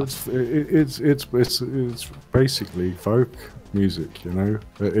early stuff. It's basically folk music, you know.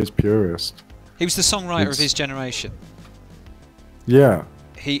 It's purist. He was the songwriter of his generation. Yeah.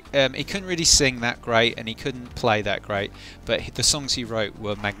 He couldn't really sing that great, and he couldn't play that great, but the songs he wrote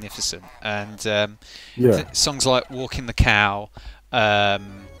were magnificent. And songs like "Walking the Cow"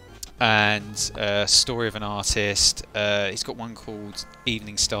 and "Story of an Artist." He's got one called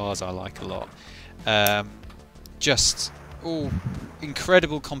 "Evening Stars" I like a lot. Just all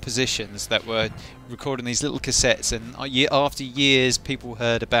incredible compositions that were recorded in these little cassettes, and after years people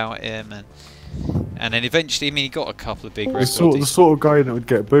heard about him, and then eventually, I mean, he got a couple of big records. The sort of guy that would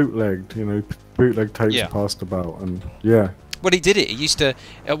get bootlegged, you know, bootleg tapes passed about, and Well, he did it. He used to.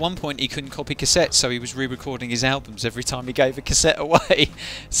 At one point, he couldn't copy cassettes, so he was re-recording his albums every time he gave a cassette away.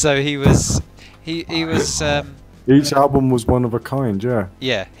 So he was. Each album was one of a kind. Yeah.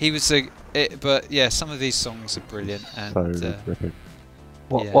 Yeah, he was but yeah, some of these songs are brilliant. And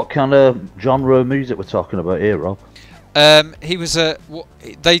what kind of genre of music we're talking about here, Rob? He was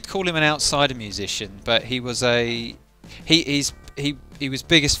they'd call him an outsider musician, but he was he was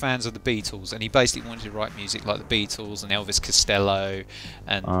biggest fans of the Beatles, and he basically wanted to write music like the Beatles and Elvis Costello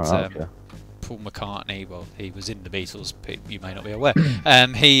and Paul McCartney. Well, he was in the Beatles, you may not be aware.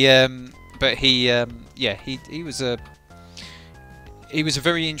 He was a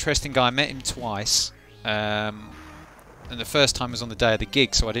very interesting guy. I met him twice, and the first time was on the day of the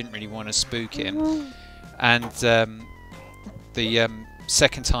gig, so I didn't really want to spook him. And the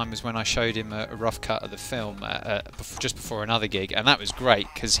second time was when I showed him a rough cut of the film just before another gig, and that was great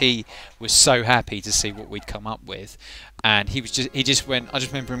because he was so happy to see what we'd come up with, and he just went. I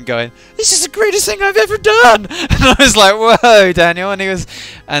just remember him going, "This is the greatest thing I've ever done," and I was like, "Whoa, Daniel!"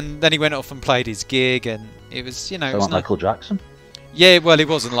 And then he went off and played his gig, and it was, you know, it was like Michael Jackson. Yeah, well, he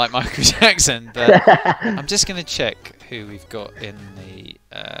wasn't like Michael Jackson, but I'm just going to check who we've got in the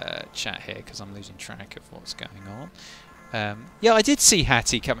chat here because I'm losing track of what's going on. Yeah, I did see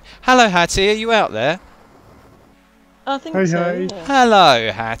Hattie coming. Hello, Hattie, are you out there? I think so. Hey. Yeah.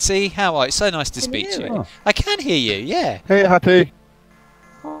 Hello, Hattie. How are you? So nice to speak to you. Oh. I can hear you, yeah. Hey, Hattie.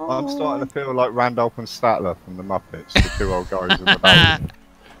 Oh. I'm starting to feel like Randolph and Statler from the Muppets, the two old guys in the balcony.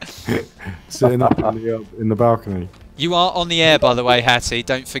 Sitting up in the balcony. You are on the air, by the way, Hattie.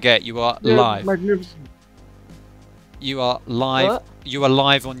 Don't forget, you are live. Magnificent. You are live. What? You are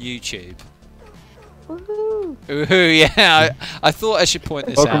live on YouTube. Woohoo. Ooh, yeah. I thought I should point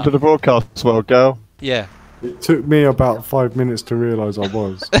this out. Welcome to the broadcast world, girl. Yeah. It took me about 5 minutes to realise I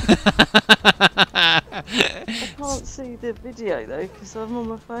was. I can't see the video though because I'm on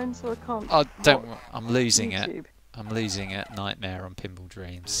my phone, so I can't. Oh, don't. I'm losing YouTube. it. I'm losing it. Nightmare on Pinball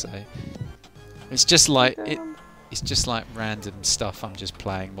Dreams. So it's just like it's just like random stuff I'm just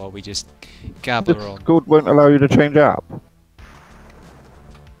playing while we just gabber on. Discord won't allow you to change app.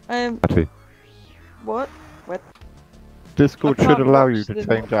 Hattie. What? Discord I should can't allow watch you to the-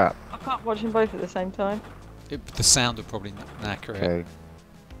 change app. I can't watch them both at the same time. The sound will probably knacker it. Okay.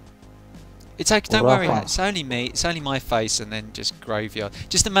 It's okay. Don't Well, worry. that's- It's only me. It's only my face, and then just graveyard.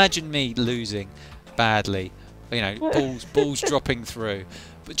 Just imagine me losing badly. You know, balls dropping through.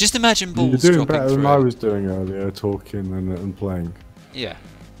 But just imagine You're balls doing dropping better through. than I was doing earlier, talking and playing. Yeah.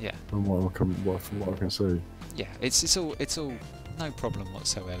 From what I can see. Yeah, it's all no problem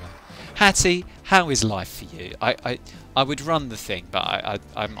whatsoever. Hattie, how is life for you? I would run the thing, but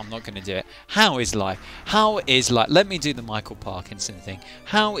I'm not going to do it. How is life? How is life? Let me do the Michael Parkinson thing.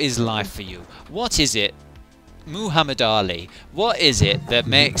 How is life for you? What is it, Muhammad Ali? What is it that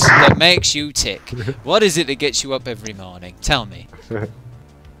makes you tick? What is it that gets you up every morning? Tell me. Hang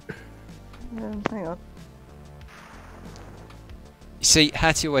on. You see,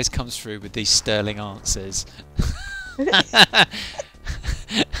 Hattie always comes through with these sterling answers.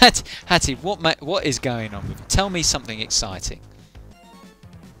 Hattie, what is going on with you? Tell me something exciting.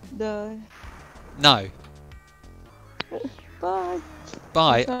 No. No. Bye.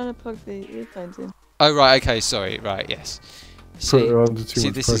 Bye. I'm trying to plug the earphones in. Oh right, okay, sorry, right, yes. Put her under too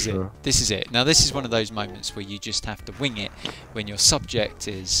much this pressure. This is it. Now this is one of those moments where you just have to wing it when your subject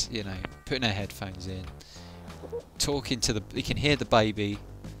is, you know, putting her headphones in, talking to the. You can hear the baby,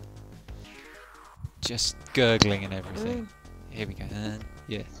 just gurgling and everything. Here we go. And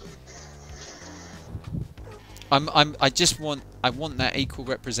yeah. I want that equal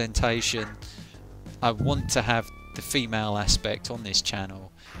representation. I want to have the female aspect on this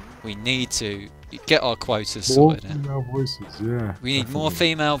channel. We need to get our quotas sorted. More female voices, yeah. We need more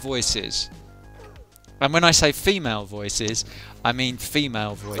female voices. And when I say female voices, I mean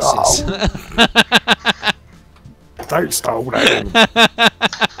female voices. Oh. Don't stall them.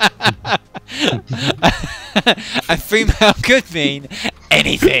 A female could mean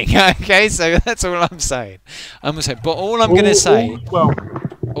anything, okay? So that's all I'm saying. But all I'm going to say...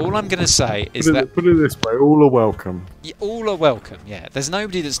 All I'm going to say is that... Put it this way, all are welcome. Yeah, all are welcome, yeah. There's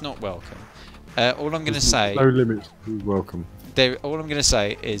nobody that's not welcome. All I'm going to say... No limits to who's welcome. All I'm going to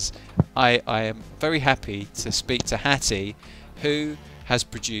say is I am very happy to speak to Hattie, who has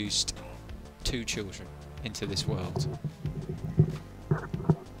produced 2 children into this world.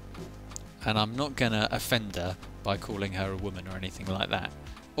 And I'm not going to offend her by calling her a woman or anything like that.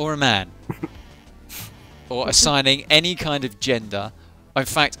 Or a man. Or assigning any kind of gender. In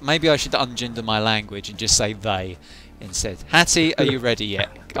fact, maybe I should ungender my language and just say they instead. Hattie, are you ready yet?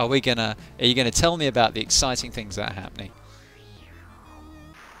 Are you gonna tell me about the exciting things that are happening?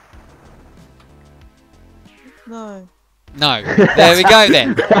 No. No. There we go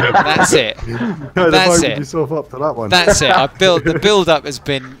then. That's it. That's it. Yourself up to that one. That's it. The build-up has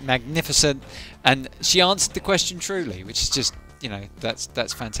been magnificent, and she answered the question truly, which is just, you know,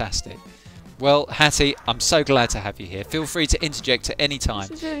 that's fantastic. Well, Hattie, I'm so glad to have you here. Feel free to interject at any time.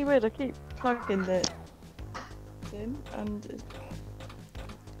 This is really weird. I keep plugging it in, and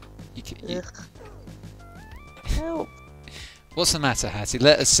help. What's the matter, Hattie?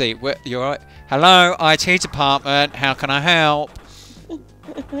 Let us see. You're right. Hello, IT department. How can I help?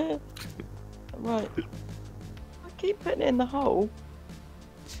 Right. I keep putting it in the hole.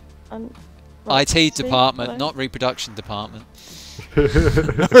 And right, IT department, not reproduction department.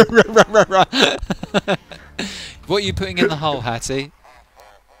 What are you putting in the hole, Hattie?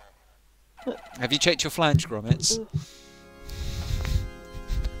 Have you checked your flange grommets?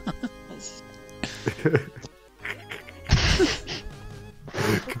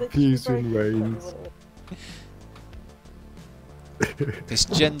 Confusing reigns. This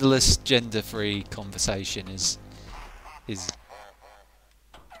genderless, gender-free conversation is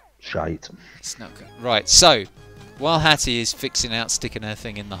shite. It's not good. Right, so while Hattie is fixing out sticking her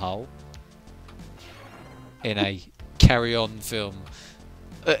thing in the hole in a carry-on film,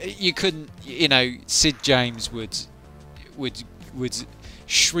 you couldn't, you know, Sid James would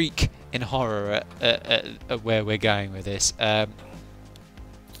shriek in horror at where we're going with this.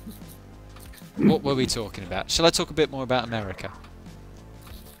 What were we talking about? Shall I talk a bit more about America?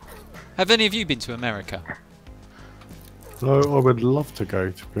 Have any of you been to America? No, I would love to go,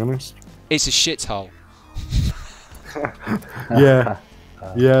 to be honest. It's a shithole. Yeah.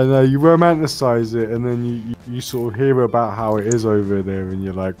 Yeah, no, you romanticize it, and then you sort of hear about how it is over there, and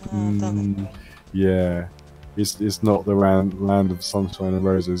you're like, yeah, it's not the land of sunshine and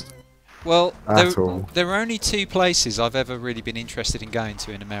roses. Well, there are only 2 places I've ever really been interested in going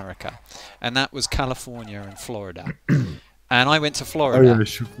to in America, and that was California and Florida. And I went to Florida. Oh yeah, for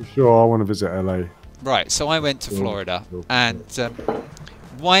sure. I want to visit LA. Right, so I went to Florida, and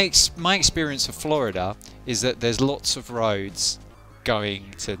my experience of Florida is that there's lots of roads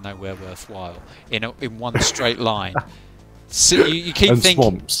going to nowhere worthwhile in one straight line. So you keep thinking,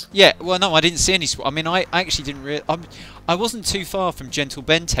 swamps. Yeah. Well, no, I didn't see any swamps. I mean, I actually didn't. I wasn't too far from Gentle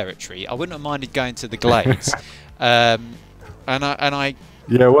Ben territory. I wouldn't have minded going to the Glades, and I.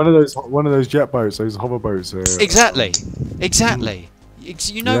 Yeah, one of those jet boats, those hover boats. Exactly.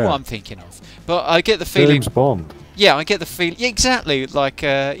 You know what I'm thinking of. But I get the feeling. James Bond. Yeah, I get the feeling. Yeah, exactly. Like,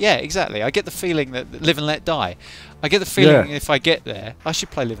 yeah, exactly. I get the feeling that Live and Let Die. I get the feeling if I get there, I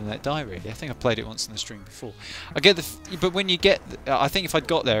should play Live and Let Die. Really, I think I played it once in the stream before. But when you get, I think if I'd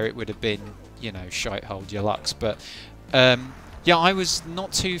got there, it would have been, you know, shithole deluxe. But yeah, I was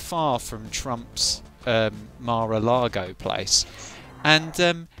not too far from Trump's Mar-a-Lago place,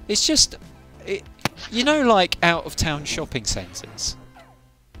 and it's just, you know, like out of town shopping centres.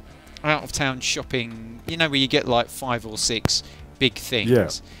 Out of town shopping, you know, where you get like 5 or 6 big things. Yeah.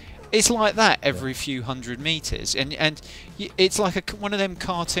 It's like that every few hundred meters, and it's like one of them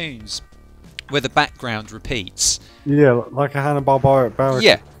cartoons where the background repeats. Yeah, like a Hanna-Barbera.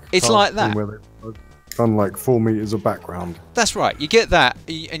 Yeah, it's like that. done like 4 meters of background. That's right. You get that,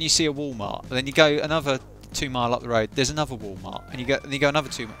 and you see a Walmart. And then you go another 2 mile up the road. There's another Walmart, and you go another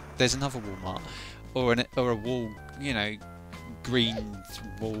 2. There's another Walmart, or a wall. You know,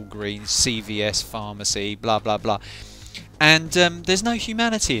 Walgreens, CVS, pharmacy, blah blah blah. And there's no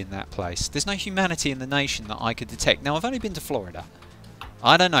humanity in that place. There's no humanity in the nation that I could detect. Now I've only been to Florida.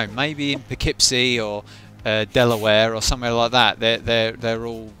 I don't know, maybe in Poughkeepsie or Delaware or somewhere like that. They're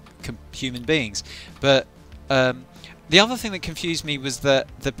all human beings. But the other thing that confused me was that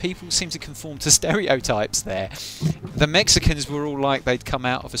the people seem to conform to stereotypes there. The Mexicans were all like they'd come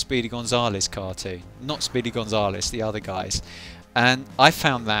out of a Speedy Gonzales cartoon. Not Speedy Gonzales, the other guys. And I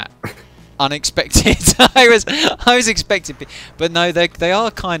found that unexpected. I was expecting, but no, they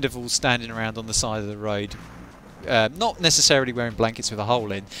are kind of all standing around on the side of the road, not necessarily wearing blankets with a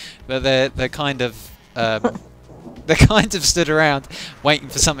hole in, but they're kind of stood around waiting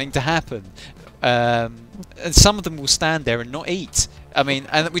for something to happen. And some of them will stand there and not eat. I mean,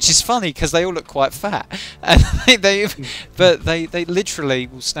 which is funny because they all look quite fat, and but they literally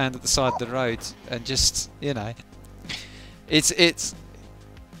will stand at the side of the road and just, you know, it's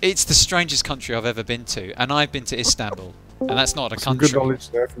the strangest country I've ever been to, and I've been to Istanbul, and that's not a country. Some good knowledge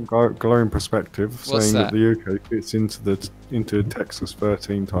there from glowing perspective, saying that the UK fits into Texas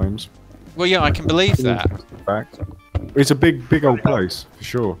 13 times. Well, yeah, I can believe that. Fact, it's a big old place for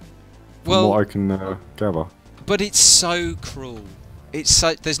sure. From what I can gather. But it's so cruel. It's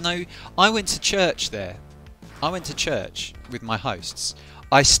so I went to church there. I went to church with my hosts.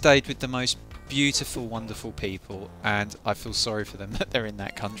 I stayed with the most beautiful, wonderful people, and I feel sorry for them that they're in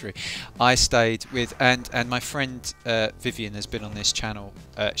that country. I stayed with, and my friend Vivian has been on this channel.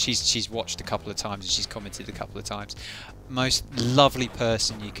 She's watched a couple of times and she's commented a couple of times. Most lovely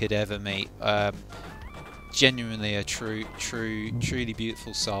person you could ever meet. Genuinely a truly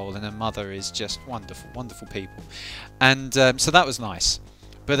beautiful soul, and her mother is just wonderful people. And so that was nice.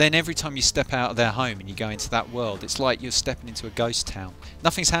 But then every time you step out of their home and you go into that world, it's like you're stepping into a ghost town.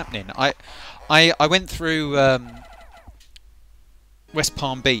 Nothing's happening. I went through West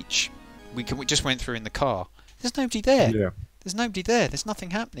Palm Beach. We just went through in the car. There's nobody there. Yeah. There's nobody there. There's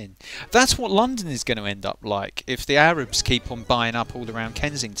nothing happening. That's what London is going to end up like if the Arabs keep on buying up all around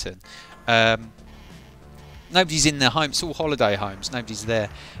Kensington. Nobody's in their homes. It's all holiday homes. Nobody's there.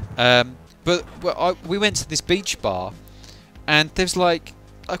 But we went to this beach bar, and there's like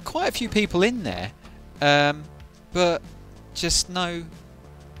quite a few people in there, but just no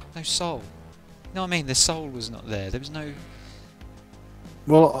soul. You know what I mean? The soul was not there. There was no.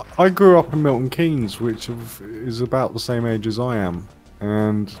 Well, I grew up in Milton Keynes, which is about the same age as I am,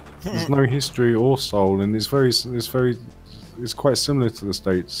 and there's no history or soul, and it's quite similar to the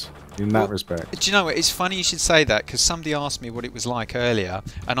States in that respect. Do you know what? It's funny you should say that, because somebody asked me what it was like earlier,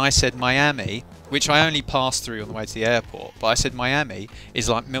 and I said Miami, which I only passed through on the way to the airport, but I said Miami is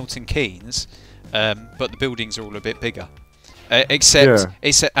like Milton Keynes, but the buildings are all a bit bigger. And it's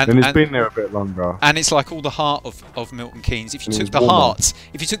been there a bit longer. And it's like all the heart of Milton Keynes. If you took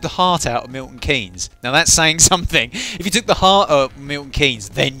the heart out of Milton Keynes, now that's saying something. If you took the heart of Milton Keynes,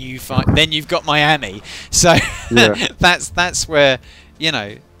 then you've got Miami. So yeah. that's where, you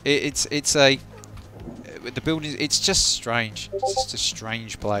know, the building. It's just strange. It's just a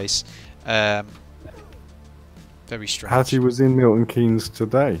strange place. Very strange. Hattie was in Milton Keynes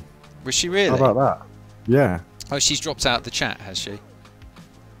today. Was she really? How about that? Yeah. Oh, she's dropped out of the chat, has she?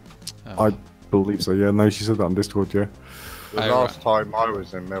 Oh. I believe so, yeah. No, she said that on Discord, yeah. The last time I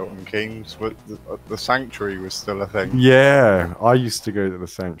was in Milton Keynes, the Sanctuary was still a thing. Yeah, I used to go to the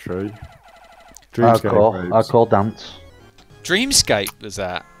Sanctuary. Hardcore dance. Dreamscape was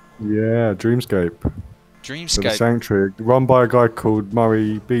that? Yeah, Dreamscape. Dreamscape. The Sanctuary, run by a guy called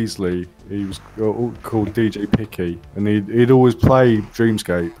Murray Beasley. He was called DJ Picky, and he'd always play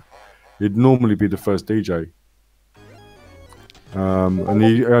Dreamscape. He'd normally be the first DJ. And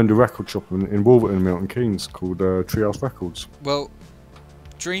he owned a record shop in Wolverton, Milton Keynes, called Treehouse Records. Well,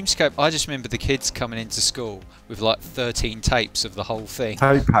 Dreamscape, I just remember the kids coming into school with like 13 tapes of the whole thing.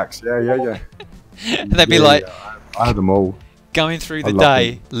 Tape packs, yeah. And they'd be like, I had them all. Going through the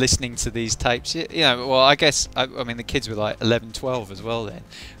day, listening to these tapes. You know, well, I guess, I mean, the kids were like 11, 12 as well then.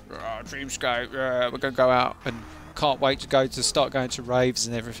 Dreamscape, we're going to go out and can't wait to start going to raves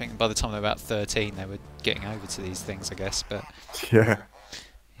and everything. And by the time they were about 13, they were getting over to these things, I guess. But yeah.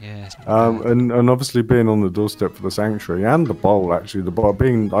 And obviously being on the doorstep for the Sanctuary and the Bowl, actually, the Bowl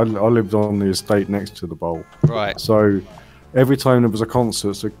I lived on the estate next to the Bowl, right? So every time there was a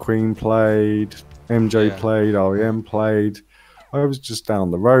concert, so Queen played, MJ played, REM played. I was just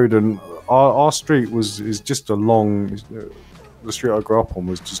down the road, and our street is just a long. The street I grew up on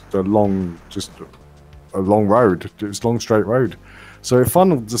was just a long, just a long road. It was a long straight road, so it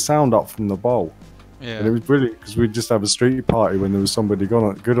funneled the sound up from the bowl. Yeah. And it was brilliant because we'd just have a street party when there was somebody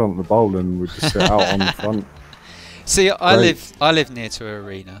good on the bowl, and we'd just sit out on the front. See, I live near to an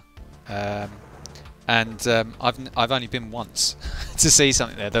arena, and I've only been once to see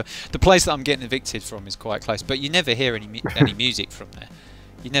something there. The place that I'm getting evicted from is quite close, but you never hear any music from there.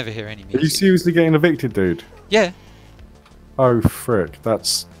 You never hear any music. Are you seriously getting evicted, dude? Yeah. Oh frick,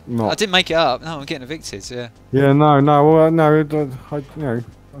 that's not. I didn't make it up. No, I'm getting evicted. Yeah. Yeah, no,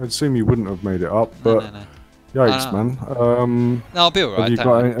 I assume you wouldn't have made it up, but No. yikes, man. No, I'll be alright.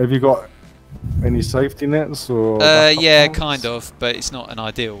 Have you got any safety nets or? Yeah, kind of, but it's not an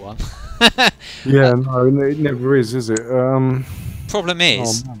ideal one. Yeah, no, it never is it? Problem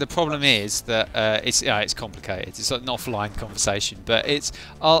is, the problem is that it's complicated. It's an offline conversation, but it's.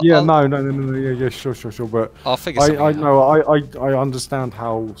 Yeah, sure. But I'll figure something out. No, I understand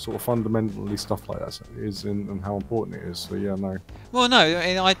how sort of fundamentally stuff like that is and how important it is. So yeah, no. Well, no, I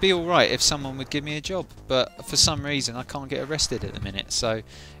mean, I'd be all right if someone would give me a job, but for some reason I can't get arrested at the minute. So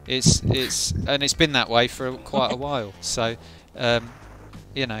it's been that way for quite a while. So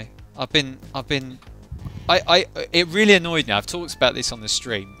you know, it really annoyed me. I've talked about this on the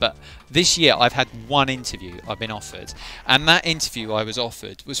stream, but this year I've had one interview I've been offered, and that interview I was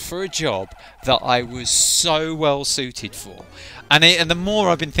offered was for a job that I was so well suited for. And the more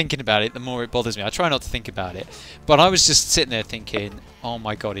I've been thinking about it, the more it bothers me. I try not to think about it, but I was just sitting there thinking, oh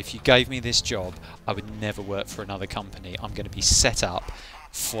my god, if you gave me this job, I would never work for another company. I'm going to be set up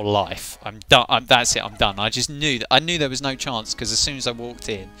for life. I'm done. That's it. I'm done. I just knew that. I knew there was no chance, because as soon as I walked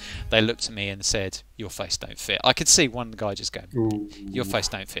in, they looked at me and said, "Your face don't fit." I could see one guy just going, Ooh. "Your face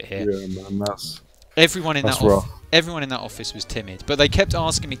don't fit here." Yeah, man, Everyone in that's everyone in that office was timid, but they kept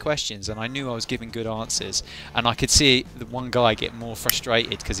asking me questions, and I knew I was giving good answers. And I could see the one guy get more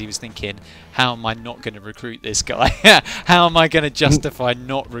frustrated because he was thinking, "How am I not going to recruit this guy? How am I going to justify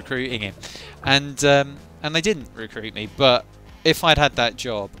not recruiting him?" And they didn't recruit me, but if I'd had that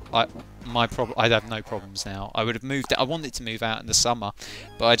job, I'd have no problems now. I would have moved. I wanted to move out in the summer,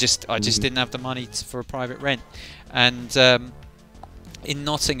 but I just didn't have the money for a private rent. And in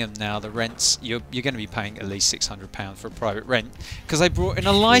Nottingham now, the rents you're going to be paying at least £600 for a private rent, because they brought in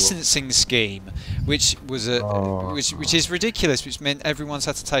a licensing scheme, which was which is ridiculous. Which meant everyone's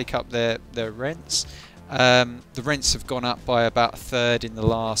had to take up their rents. The rents have gone up by about a third in the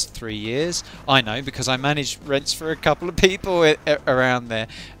last 3 years. I know, because I managed rents for a couple of people around there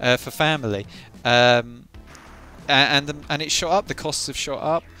for family, and it shot up. The costs have shot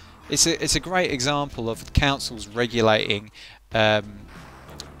up. It's a great example of councils regulating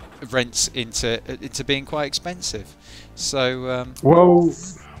rents into being quite expensive. So well,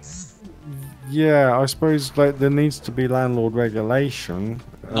 yeah, I suppose like there needs to be landlord regulation.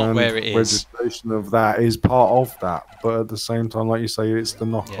 Not where it is. Registration of that is part of that, but at the same time, like you say, it's the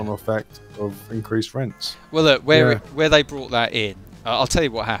knock-on effect of increased rents. Well, look, where they brought that in, I'll tell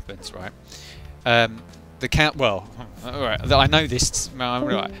you what happens, right? Well, all right, I know this.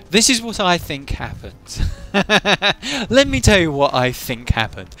 Right. This is what I think happened. Let me tell you what I think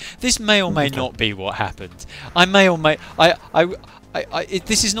happened. This may or may not be what happened. I may or may.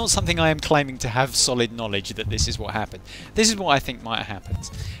 This is not something I am claiming to have solid knowledge that this is what happened. This is what I think might have happened.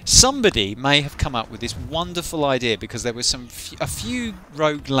 Somebody may have come up with this wonderful idea because there were a few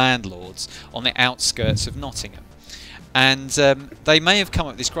rogue landlords on the outskirts of Nottingham, and they may have come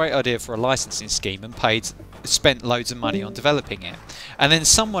up with this great idea for a licensing scheme and spent loads of money on developing it. And then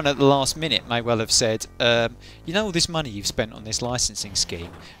someone at the last minute may well have said, you know, all this money you've spent on this licensing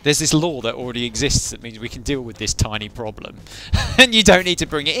scheme, there's this law that already exists that means we can deal with this tiny problem and you don't need to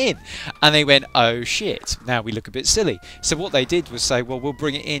bring it in. And they went, oh shit, now we look a bit silly. So what they did was say, well, we'll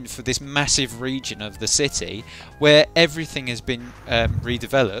bring it in for this massive region of the city where everything has been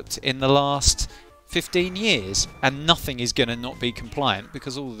redeveloped in the last 15 years, and nothing is going to not be compliant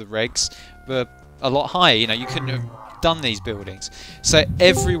because all of the regs were a lot higher. You know, you couldn't have done these buildings. So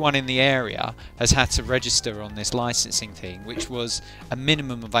everyone in the area has had to register on this licensing thing, which was a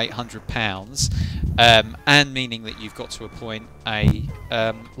minimum of £800, and meaning that you've got to appoint a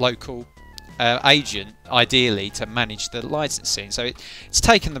local agent, ideally, to manage the licensing. So it's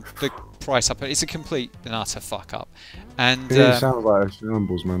taken the price up. It's a complete and utter fuck up. And it sounds like a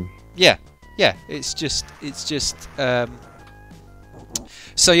shambles, man. Yeah. Yeah, it's just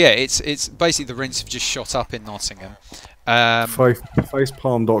so yeah, it's basically the rents have just shot up in Nottingham.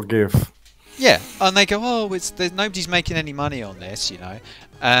 Facepalm.gif. Yeah, and they go, oh, nobody's making any money on this, you know.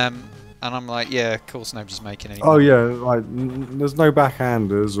 And I'm like, yeah, of course nobody's making any money. Oh yeah, like there's no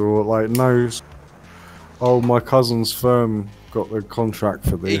backhanders or like no oh, my cousin's firm got the contract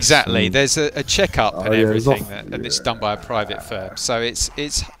for this. Exactly. There's a checkup and yeah, everything and it's done by a private firm, so it's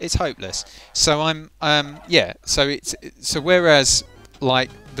hopeless. So so whereas like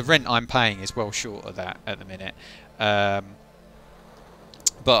the rent I'm paying is well short of that at the minute, but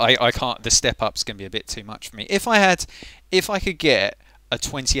I can't. The step up's going to be a bit too much for me. If I could get a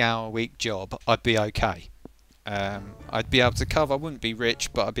 20-hour week job, I'd be okay. I'd be able to cover. I wouldn't be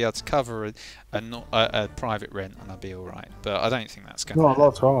rich, but I'd be able to cover a private rent, and I'd be all right. But I don't think that's going. Not a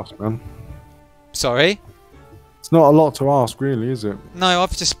lot to ask, man. Sorry. It's not a lot to ask, really, is it? No,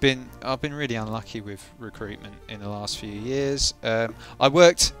 I've been really unlucky with recruitment in the last few years. I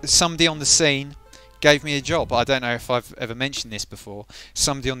worked. Somebody on the scene gave me a job. I don't know if I've ever mentioned this before.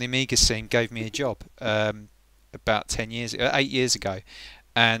 Somebody on the Amiga scene gave me a job about 8 years ago.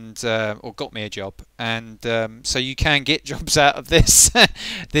 And or got me a job, and so you can get jobs out of this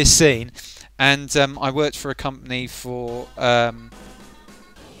this scene. And I worked for a company for 4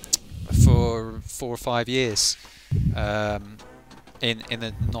 or 5 years in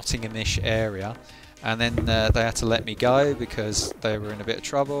the Nottinghamish area, and then they had to let me go because they were in a bit of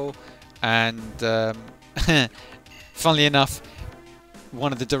trouble. And funnily enough,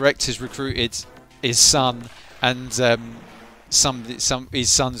 one of the directors recruited his son and his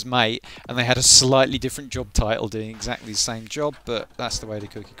son's mate, and they had a slightly different job title doing exactly the same job, but that's the way the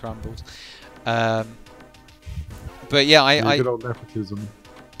cookie crumbles. But yeah, good old nepotism.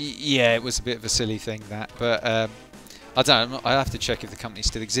 Yeah, it was a bit of a silly thing, that, but I don't know. I have to check if the company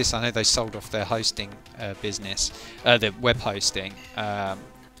still exists. I know they sold off their hosting business, their web hosting, but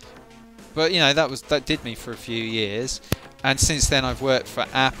you know, that did me for a few years, and since then I've worked for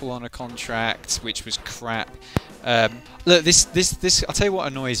Apple on a contract which was crap. Look, this I'll tell you what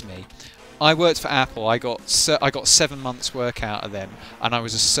annoys me. I worked for Apple. I got 7 months work out of them, and I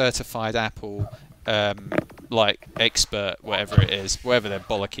was a certified Apple like expert, whatever it is, whatever their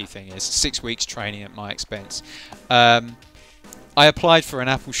bollocky thing is. 6 weeks training at my expense. I applied for an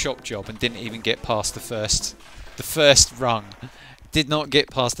Apple shop job and didn't even get past the first rung. Did not get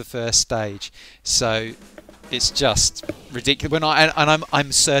past the first stage. So it's just ridiculous. When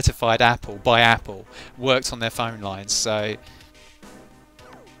I'm certified Apple by Apple, worked on their phone lines, so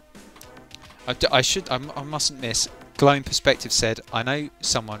I mustn't miss. Glowing Perspective said, I know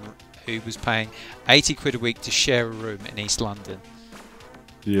someone who was paying 80 quid a week to share a room in East London.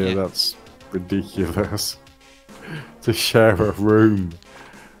 Yeah, that's ridiculous. To share a room.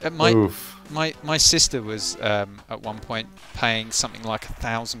 My sister was at one point paying something like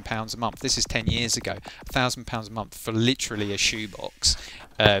 £1,000 a month. This is 10 years ago. £1,000 a month for literally a shoebox,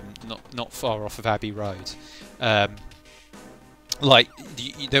 not far off of Abbey Road. There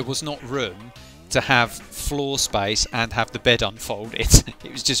was not room to have floor space and have the bed unfolded.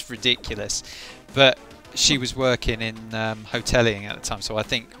 It was just ridiculous. But she was working in hotelling at the time, so I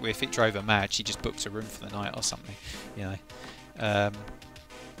think if it drove her mad, she just booked a room for the night or something, you know.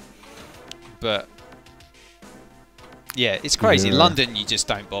 But yeah, it's crazy. Yeah. London you just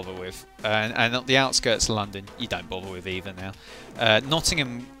don't bother with, and the outskirts of London you don't bother with either now.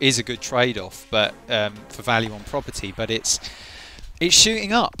 Nottingham is a good trade-off, but for value on property, but it's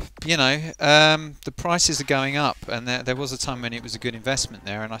shooting up. You know, the prices are going up, and there was a time when it was a good investment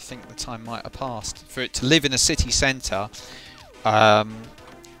there, and I think the time might have passed for it to live in a city centre.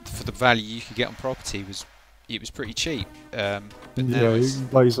 For the value you could get on property it was pretty cheap. But yeah,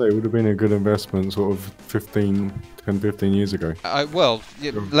 like you say, it would have been a good investment sort of 10, 15 years ago. Well,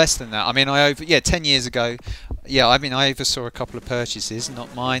 yeah, less than that. I mean, 10 years ago, yeah, I mean, I oversaw a couple of purchases,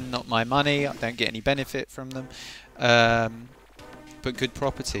 not mine, not my money, I don't get any benefit from them, but good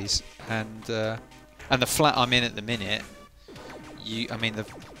properties. And the flat I'm in at the minute,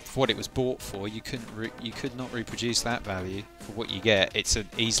 for what it was bought for, you could not reproduce that value for what you get. It's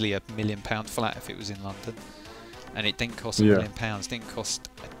easily £1 million flat if it was in London. And it didn't cost £1 million. Didn't cost,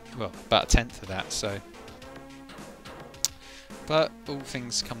 well, about a tenth of that. So, but all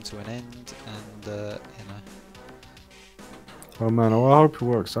things come to an end, and you know. Oh man, I hope it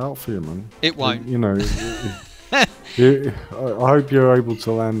works out for you, man. It won't. You know, I hope you're able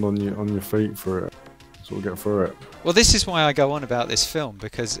to land on your feet for it, sort of get through it. Well, this is why I go on about this film,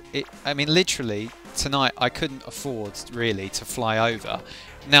 because I mean, literally tonight I couldn't afford really to fly over.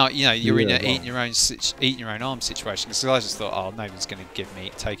 Now, you know, you're in a eating your own arm situation, because I just thought, oh, nobody's going to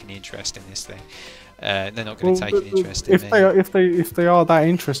take any interest in this thing. They're not going to take an interest in me. If they are that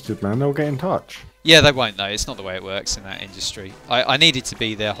interested, man, they'll get in touch. Yeah, they won't though. It's not the way it works in that industry. I needed to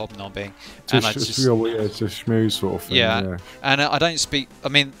be there hobnobbing, and I just it's a schmooze sort of thing. Yeah, and I don't speak. I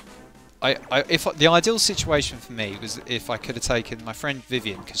mean, if the ideal situation for me was if I could have taken my friend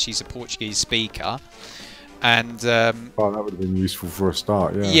Vivian, because she's a Portuguese speaker. And oh, that would have been useful for a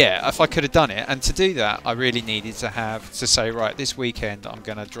start, yeah. Yeah, if I could have done it. And to do that, I really needed to say, right, this weekend I'm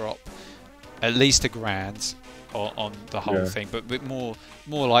going to drop at least £1,000 on the whole thing, but more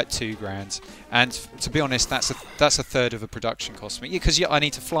like £2,000. And to be honest, that's a third of a production cost for me, because I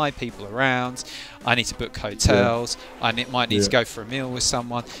need to fly people around, I need to book hotels, I might need to go for a meal with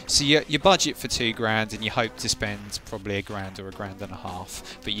someone. So you budget for £2,000 and you hope to spend probably £1,000 or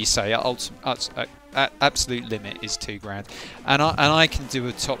 £1,500, but you say absolute limit is £2,000, and I can do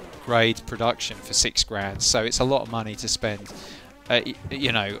a top grade production for £6,000. So it's a lot of money to spend,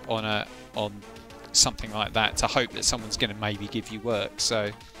 you know, on something like that, to hope that someone's going to maybe give you work.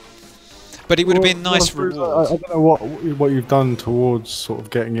 So, but it would have been nice reward. I don't know what you've done towards sort of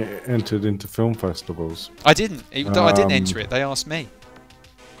getting it entered into film festivals. I didn't. I didn't enter it. They asked me.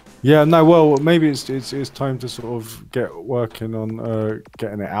 Yeah, no. Well, maybe it's time to sort of get working on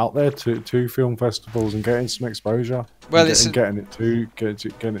getting it out there to film festivals and getting some exposure. Well, getting it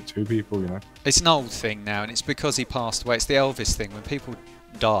to people, you know. It's an old thing now, and it's because he passed away. It's the Elvis thing. When people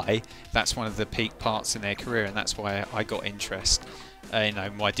die, that's one of the peak parts in their career, and that's why I got interest. You know,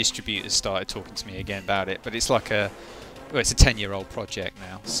 my distributors started talking to me again about it. But it's like it's a 10-year-old project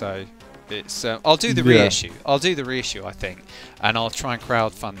now, so it's. I'll do the reissue. I'll do the reissue, I think, and I'll try and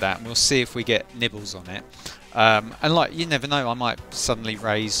crowdfund that, and we'll see if we get nibbles on it. And like, you never know, I might suddenly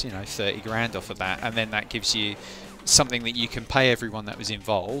raise, you know, £30,000 off of that, and then that gives you something that you can pay everyone that was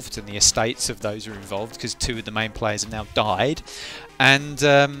involved and the estates of those who are involved, because 2 of the main players have now died, and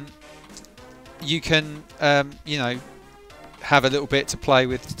you can you know, have a little bit to play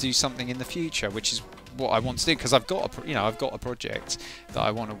with to do something in the future, which is what I want to do, because I've got a project that I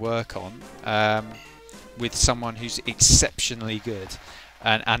want to work on with someone who's exceptionally good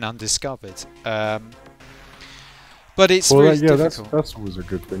and undiscovered. But it's really difficult. That's always a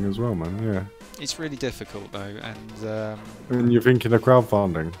good thing as well, man. Yeah. It's really difficult though, and you're thinking of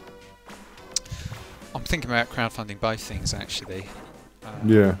crowdfunding? I'm thinking about crowdfunding both things, actually.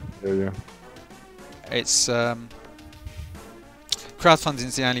 Yeah. It's crowdfunding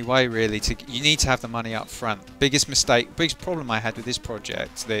is the only way, really. You need to have the money up front. Biggest problem I had with this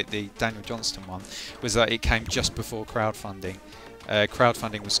project, the Daniel Johnston one, was that it came just before crowdfunding.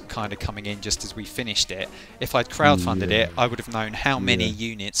 Crowdfunding was kind of coming in just as we finished it. If I'd crowdfunded it, I would have known how many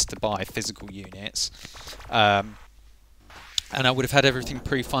units to buy, physical units, and I would have had everything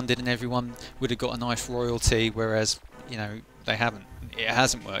pre-funded, and everyone would have got a nice royalty. Whereas, you know, they haven't. It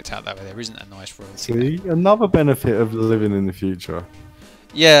hasn't worked out that way. There isn't a nice royalty. See, another benefit of living in the future.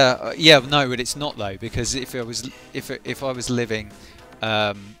 Yeah, no, but it's not though, because if I was living.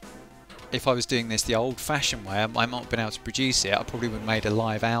 If I was doing this the old-fashioned way, I might not have been able to produce it. I probably would have made a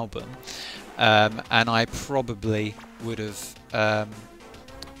live album, and I probably would have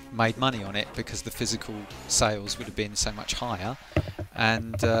made money on it, because the physical sales would have been so much higher.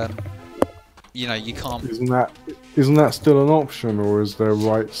 And you know, you can't. Isn't that still an option, or is there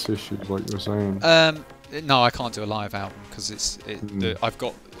rights issues like you're saying? No, I can't do a live album, because I've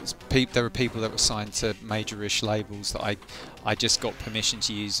got. There are people that were signed to major-ish labels that I just got permission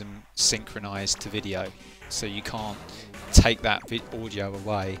to use them synchronized to video, so you can't take that audio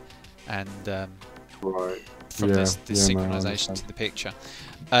away and from the synchronization to the picture.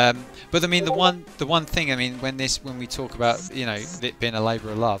 But I mean, the one thing, I mean, when we talk about, you know, it being a labour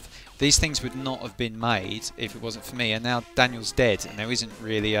of love, these things would not have been made if it wasn't for me. And now Daniel's dead, and there isn't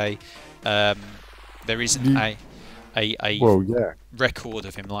really a record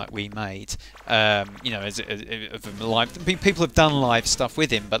of him like we made, you know, of him live. People have done live stuff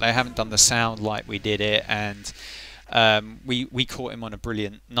with him, but they haven't done the sound like we did it, and we caught him on a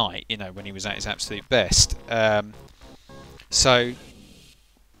brilliant night, you know, when he was at his absolute best. So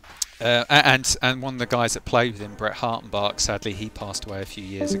and one of the guys that played with him, Brett Hartenbach, sadly he passed away a few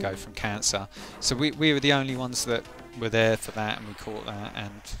years ago from cancer. So we were the only ones that were there for that, and we caught that,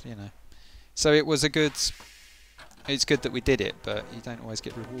 and you know, so it was a good. It's good that we did it, but you don't always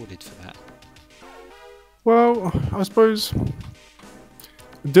get rewarded for that. Well, I suppose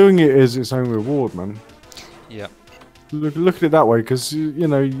doing it is its own reward, man. Yeah. Look at it that way, because you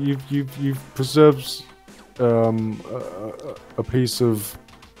know you've preserved a piece of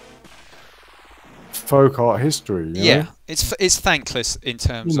folk art history. You know? It's thankless in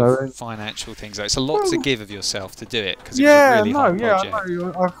terms of financial things. Though. It's a lot to give of yourself to do it, because it was a really hard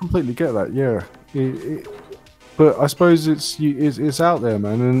project. I completely get that. Yeah. But I suppose it's out there,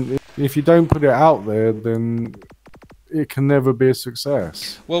 man, and if you don't put it out there, then it can never be a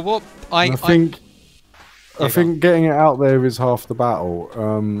success. Well, what I think getting it out there is half the battle.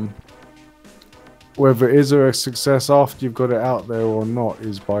 Whether it is a success after you've got it out there or not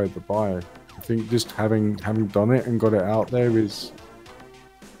is by the by. I think just having done it and got it out there is.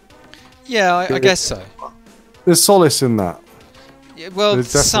 Yeah, I guess so. There's solace in that. Yeah, well,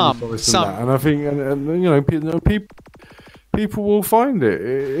 There's definitely solace in that. And I think, and you know, people will find it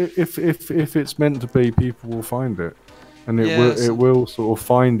if it's meant to be. People will find it, and it will sort of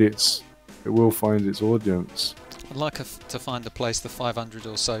find its audience. I'd like to find a place the 500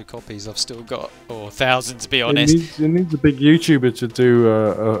 or so copies I've still got, or 1,000 to be honest. It needs a big YouTuber to do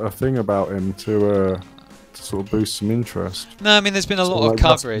a thing about him to sort of boost some interest. No, I mean there's been a lot of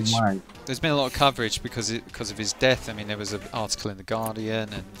coverage. There's been a lot of coverage because of his death. I mean there was an article in the Guardian,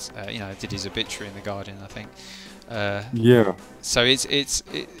 and you know, did his obituary in the Guardian, I think. Yeah. So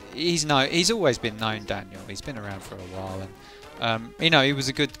he's always been known, Daniel. He's been around for a while, and you know, he was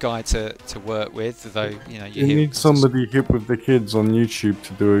a good guy to work with. Though you know, you need somebody hip with the kids on YouTube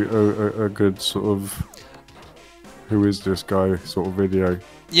to do a good sort of who is this guy sort of video.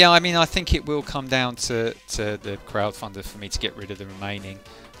 Yeah, I mean, I think it will come down to the crowdfunder for me to get rid of the remaining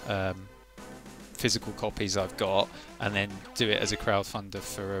physical copies I've got, and then do it as a crowdfunder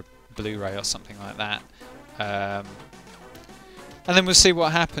for a Blu-ray or something like that. And then we'll see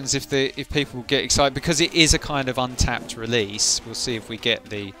what happens if people get excited, because it is a kind of untapped release. We'll see if we get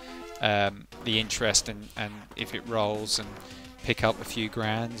the interest and if it rolls and pick up a few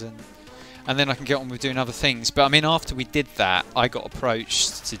grand, and then I can get on with doing other things. But I mean, after we did that, I got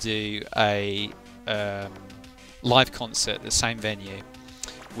approached to do a live concert at the same venue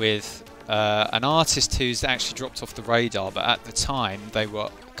with an artist who's actually dropped off the radar, but at the time they were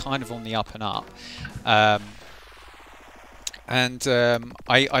kind of on the up and up. I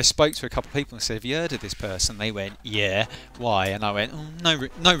spoke to a couple of people and said, "Have you heard of this person?" They went, "Yeah, why?" And I went, "Oh,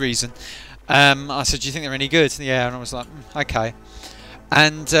 no reason." I said, "Do you think they're any good?" Yeah, and I was like, "Okay."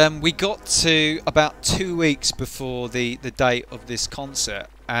 And we got to about 2 weeks before the date of this concert,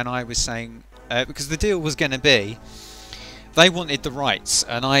 and I was saying, because the deal was going to be, they wanted the rights,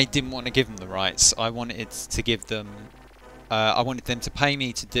 and I didn't want to give them the rights. I wanted to give them, I wanted them to pay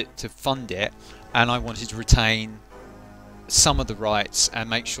me to fund it, and I wanted to retain some of the rights and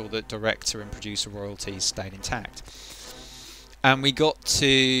make sure that director and producer royalties stayed intact. And we got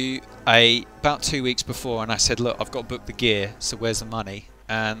to about 2 weeks before, and I said, "Look, I've got to book the gear, so where's the money?"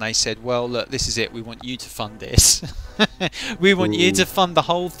 And they said, "Well, look, this is it. We want you to fund this. We want you to fund the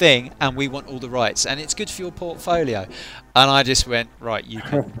whole thing, and we want all the rights, and it's good for your portfolio." And I just went, "Right, you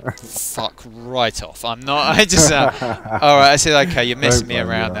can fuck right off. I'm not." I just, all right. I said, "Okay, you're messing me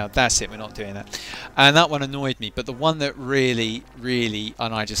around now. That's it. We're not doing that." And that one annoyed me. But the one that really,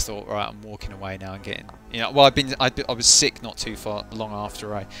 and I just thought, right, I'm walking away now and getting, you know, well, I was sick not too long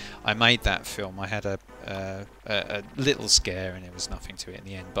after I made that film. I had a little scare, and it was nothing to it in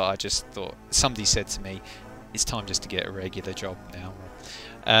the end. But I just thought, somebody said to me, "It's time just to get a regular job now."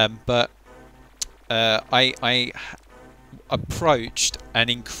 I approached a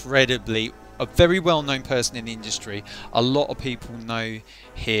very well-known person in the industry. A lot of people know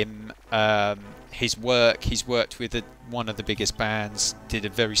him, his work. He's worked with one of the biggest bands, did a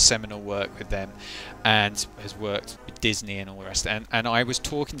very seminal work with them, and has worked with Disney and all the rest. And I was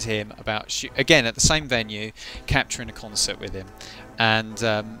talking to him about, again, at the same venue, capturing a concert with him, and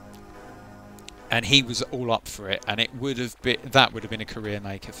he was all up for it, and that would have been a career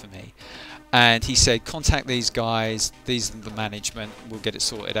maker for me. And he said, "Contact these guys, these are the management, we'll get it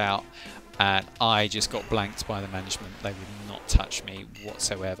sorted out." And I just got blanked by the management. They would not touch me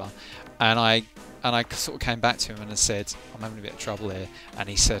whatsoever. And I sort of came back to him and I said, "I'm having a bit of trouble here." And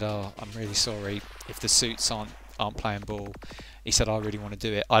he said, "Oh, I'm really sorry if the suits aren't playing ball." He said, "I really want to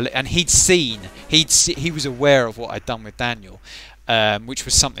do it." And he was aware of what I'd done with Daniel, which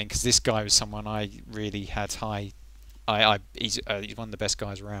was something, because this guy was someone I really had high. He's one of the best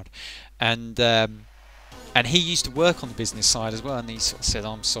guys around, and he used to work on the business side as well. And he sort of said,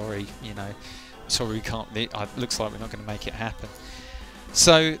 "I'm sorry, you know, sorry we can't. It looks like we're not going to make it happen."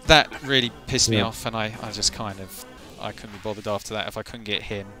 So that really pissed me off, and I just I couldn't be bothered after that. If I couldn't get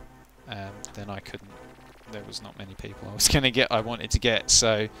him, then I couldn't. There was not many people I wanted to get.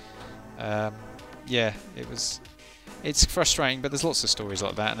 So yeah, it's frustrating, but there's lots of stories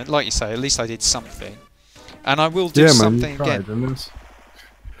like that. And like you say, at least I did something. And I will do something again.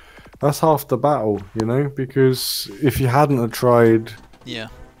 That's half the battle, you know, because if you hadn't have tried, you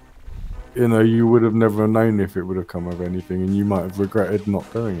know, you would have never known if it would have come of anything, and you might have regretted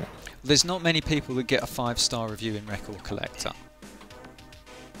not doing it. There's not many people that get a 5-star review in Record Collector.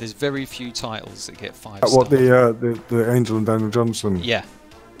 There's very few titles that get 5 stars. What the Angel and Daniel Johnson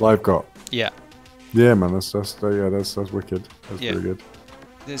live got? Yeah. Yeah, man, that's wicked. That's really good.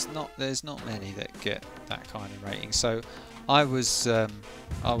 There's not many that get that kind of rating. So I was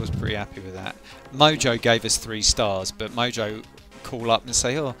pretty happy with that. Mojo gave us 3 stars, but Mojo call up and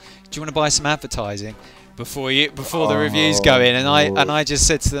say, "Oh, do you want to buy some advertising before the reviews go in?" And I just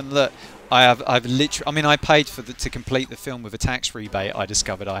said to them, "Look, I've literally, I mean, I paid for to complete the film with a tax rebate. I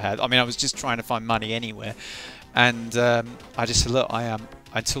discovered I had. I mean, I was just trying to find money anywhere, and I just said, look,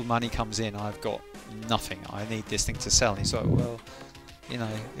 until money comes in, I've got nothing. I need this thing to sell." And he's like, "Well, you know,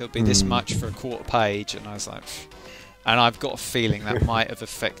 it'll be this much for a quarter page," and I was like. And I've got a feeling that might have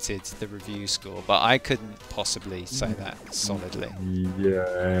affected the review score, but I couldn't possibly say that solidly.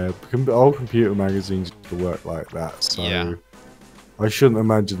 Yeah, old computer magazines work like that, so Yeah. I shouldn't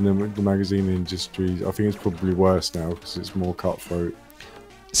imagine the magazine industry. I think it's probably worse now because it's more cutthroat.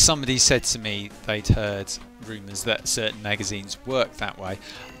 Somebody said to me they'd heard rumours that certain magazines work that way.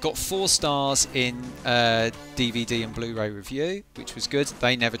 Got 4 stars in DVD and Blu-ray review, which was good.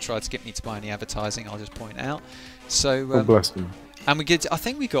 They never tried to get me to buy any advertising, I'll just point out. So, God bless them. And I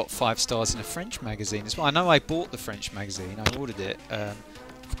think we got 5 stars in a French magazine as well. I know I bought the French magazine. I ordered it.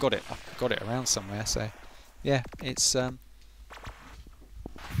 I've got it around somewhere. So, yeah, it's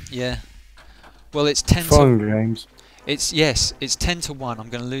yeah. Well, it's 10 Fun games. It's 10 to 1. I'm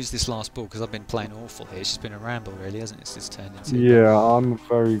going to lose this last ball because I've been playing awful here. It's just been a ramble, really, hasn't it? It's just turned into. Yeah, I'm a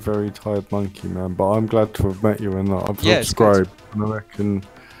very, very tired monkey, man. But I'm glad to have met you and I've subscribed. And I reckon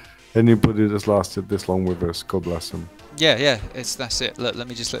anybody that's lasted this long with us, God bless them. Yeah, that's it. Look, let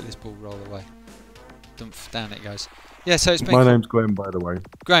me just let this ball roll away. Down it goes. Yeah, so it's been. My name's Glenn, by the way.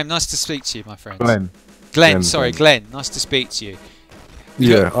 Graham, nice to speak to you, my friend. Glenn. Glenn. Nice to speak to you.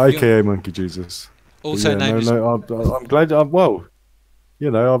 AKA Monkey Jesus. Also known as. I'm glad. Well, you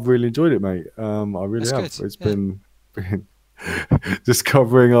know, I've really enjoyed it, mate. I really have. Good. It's been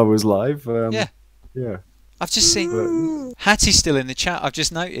discovering I was live. Yeah. I've just seen Hattie's still in the chat. I've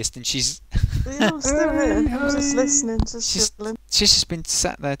just noticed, and she's. Yeah, I'm still here. I'm just listening, just chilling. She's just been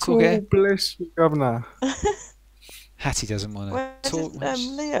sat there talking. God bless you, Governor. Hattie doesn't want to talk much.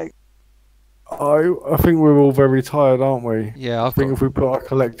 Leo. I think we're all very tired, aren't we? Yeah, I think if we put our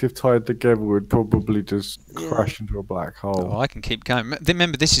collective tide together, we'd probably just crash into a black hole. Oh, I can keep going.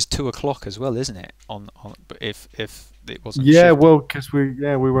 Remember, this is 2 o'clock as well, isn't it? But if it wasn't. Yeah, shifted. well, because we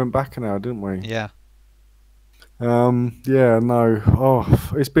went back an hour, didn't we? Yeah. Yeah, no. Oh,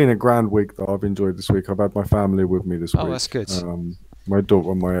 it's been a grand week that I've enjoyed this week. I've had my family with me this week. Oh, that's good. My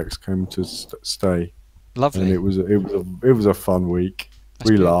daughter and my ex came to stay. Lovely. And it was a fun week.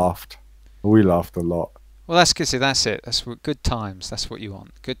 We laughed a lot. Well, that's good. See, that's it. That's what good times. That's what you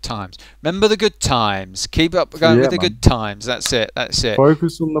want. Good times. Remember the good times. Keep up going with the good times. That's it.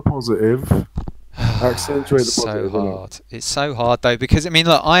 Focus on the positive. Accentuate the positive. So hard. It's so hard though, because I mean,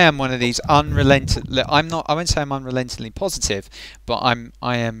 look, I am one of these unrelenting. I won't say I'm unrelentingly positive, but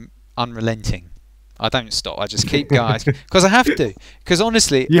I am unrelenting. I don't stop. I just keep going because I have to. Because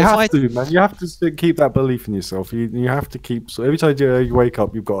honestly, you have to, man. You have to keep that belief in yourself. You have to keep. So every time you wake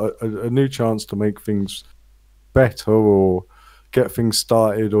up, you've got a new chance to make things better or get things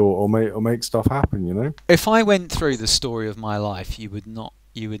started or make stuff happen. You know. If I went through the story of my life, you would not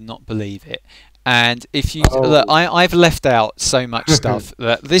believe it. And if you look, I've left out so much stuff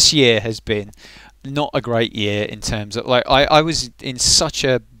that this year has been not a great year in terms of like I was in such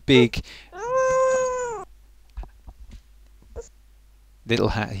a big. Little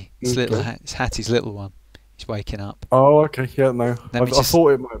Hattie. It's Hattie's little one. He's waking up. Oh, okay. Yeah, no. I thought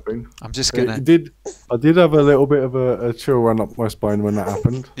it might have been. I'm just gonna. I did have a little bit of a chill run up my spine when that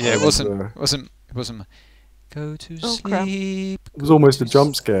happened. Yeah, it wasn't. Go to sleep. It was almost a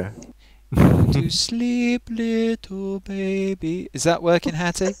jump scare. Go to sleep, little baby. Is that working,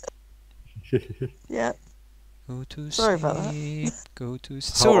 Hattie? Yeah. Go to Sorry sleep. about that. Go to.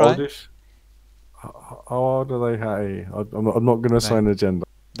 It's all right. How old are they, Hattie? I'm not going to sign a gender.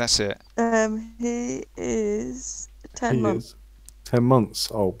 That's it. He is 10 months. 10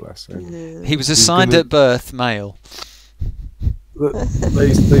 months. Oh, bless him. Yeah. He was assigned at birth male.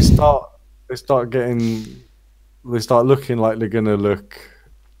 They start looking like they're going to look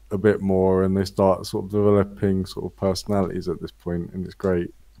a bit more, and they start sort of developing sort of personalities at this point, and it's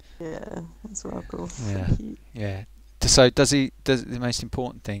great. Yeah, that's what I call. Yeah. So the most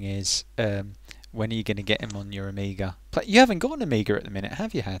important thing is when are you going to get him on your Amiga? You haven't got an Amiga at the minute,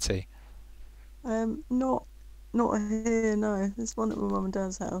 have you, Hattie? Not here. No, there's one at my mum and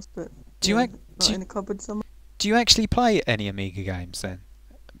dad's house, but in a cupboard somewhere. Do you actually play any Amiga games then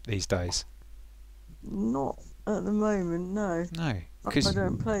these days? Not at the moment, no. No, I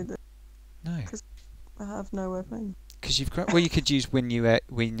don't play them. No, because I have nowhere playing. Because you've got you could use Win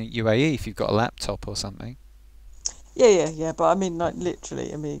UAE if you've got a laptop or something. Yeah. But I mean, like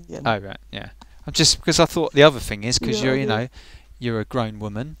literally Amiga. Oh right, yeah. I'm just because I thought the other thing is because Yeah, you're, you're a grown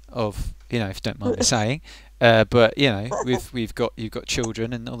woman of, if you don't mind me saying, but you've got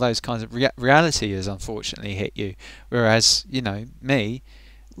children and all those kinds of reality has unfortunately hit you, whereas me,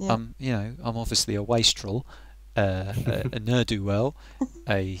 Yeah. I'm obviously a wastrel, a ne'er-do-well,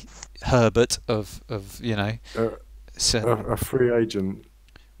 a Herbert of certain. A free agent.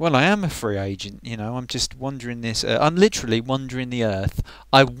 Well, I am a free agent, I'm just wandering this. I'm literally wandering the earth.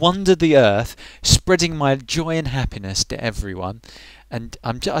 I wander the earth, spreading my joy and happiness to everyone, and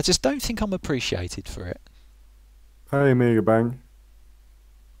I just don't think I'm appreciated for it. Hey, Amiga Bang.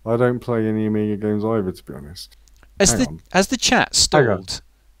 I don't play any Amiga games either, to be honest. Has the chat stalled?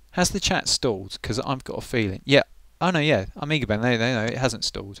 Has the chat stalled? Because I've got a feeling. Yeah. Oh no, yeah. Amiga Bang. They know it hasn't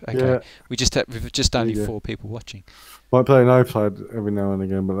stalled. Okay. Yeah. We've just only 4 people watching. Might play an iPad every now and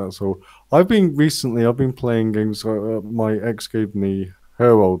again, but that's all. I've been playing games. My ex gave me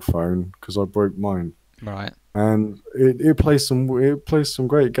her old phone because I broke mine. Right. And it plays some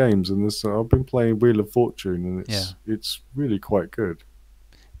great games. And I've been playing Wheel of Fortune, and it's really quite good.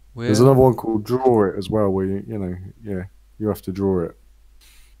 There's another one called Draw It as well, where you have to draw it.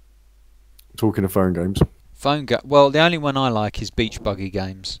 Talking of phone games. Well, the only one I like is beach buggy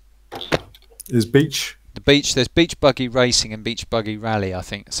games. Is beach? There's Beach Buggy Racing and Beach Buggy Rally, I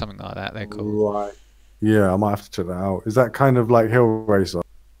think, something like that they're called. Right. Yeah, I might have to check that out. Is that kind of like Hill Racer?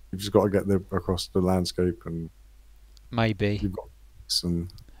 You've just got to get across the landscape and... Maybe. You've got some...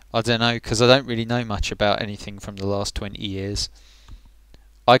 I don't know, because I don't really know much about anything from the last 20 years.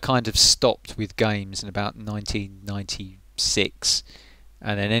 I kind of stopped with games in about 1996,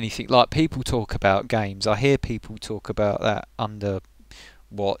 and then anything... Like, people talk about games. I hear people talk about that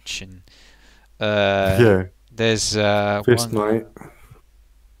Underwatch and... There's Fist Night.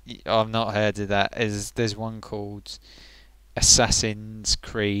 I've not heard of that. There's one called Assassin's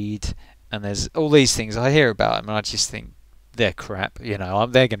Creed, and there's all these things. I hear about them, and I just think they're crap. They're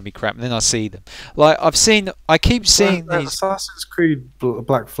going to be crap, and then I see them. Like I keep seeing these. Assassin's Creed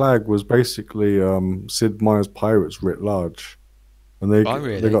Black Flag was basically Sid Meier's Pirates writ large, and they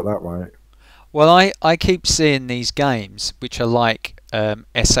got that right. Well, I keep seeing these games which are like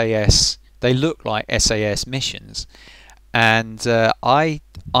SAS. They look like SAS missions, and I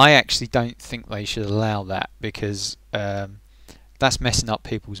actually don't think they should allow that because that's messing up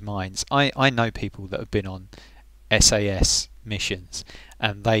people's minds. I know people that have been on SAS missions,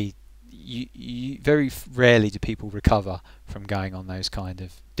 and you very rarely do people recover from going on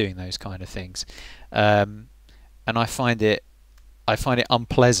doing those kind of things, and I find it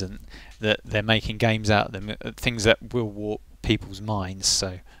unpleasant that they're making games out of them, things that will warp people's minds.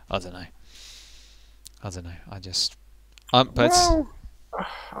 So I don't know.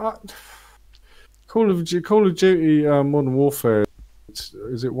 Call of Duty Modern Warfare.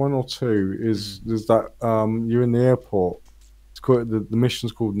 Is it 1 or 2? There's that you're in the airport. It's called the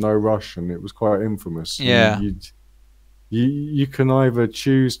mission's called No Rush, and it was quite infamous. Yeah. You can either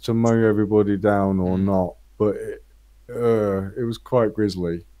choose to mow everybody down or not, but it was quite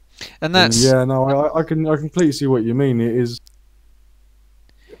grisly. And that's I completely see what you mean.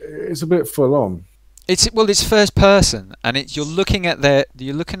 It's a bit full on. It's first person, and you're looking at their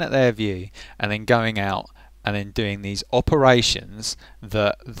view, and then going out and then doing these operations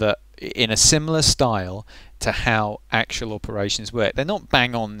that in a similar style to how actual operations work. They're not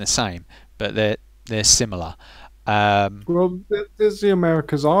bang on the same, but they're similar. Well, there's the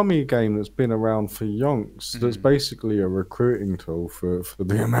America's Army game that's been around for yonks. That's basically a recruiting tool for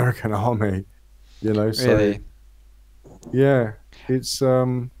the American Army. So really? Yeah, it's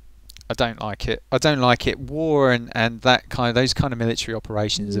I don't like it. War and those kind of military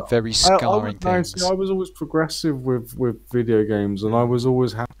operations are very scarring things. I was always progressive with video games, and I was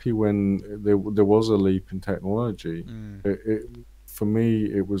always happy when there was a leap in technology. For me,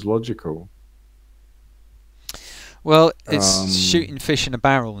 it was logical. Well, it's shooting fish in a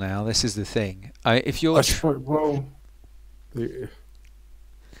barrel now. This is the thing. If you're there's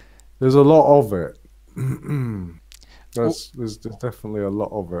a lot of it. There's definitely a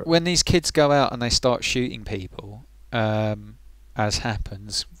lot of it. When these kids go out and they start shooting people, as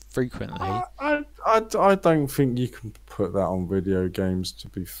happens frequently, I don't think you can put that on video games. To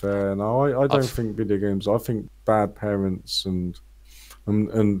be fair, no, I don't think video games. I think bad parents and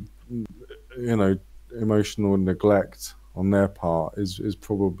emotional neglect on their part is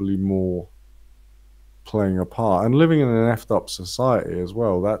probably more playing a part, and living in an effed up society as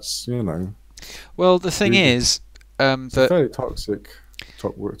well. That's Well, the thing is. It's a very toxic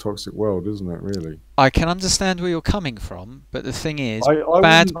world, isn't it? Really. I can understand where you're coming from, but the thing is,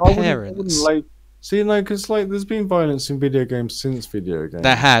 bad parents. See, no, because like there's been violence in video games since video games.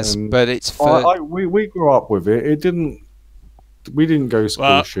 There has, and but it's for. we grew up with it. It didn't. We didn't go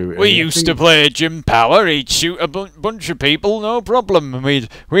school shooting. We used to play Jim Power. He'd shoot a bunch of people, no problem, and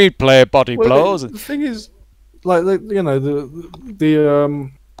we'd play body blows. The thing is, like you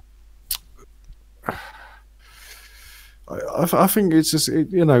know, I think it's just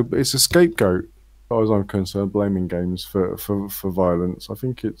you know, it's a scapegoat. As far as I'm concerned, blaming games for violence. I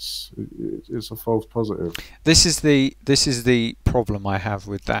think it's a false positive. This is the problem I have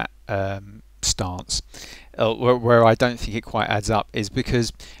with that stance, where I don't think it quite adds up, is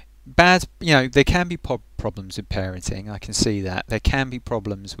because there can be problems with parenting. I can see that there can be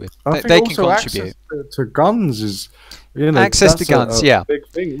problems with they can contribute. Access to guns is, access to guns, a big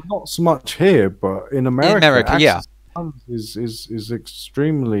thing. Not so much here, but in America, yeah. Is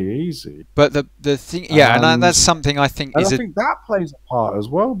extremely easy. But the thing, and that's something I think I think that plays a part as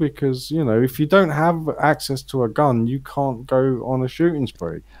well, because if you don't have access to a gun, you can't go on a shooting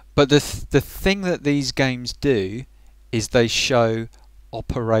spree. But the thing that these games do is they show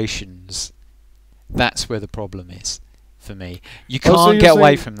operations. That's where the problem is for me. You can't get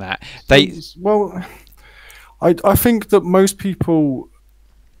away from that. I think that most people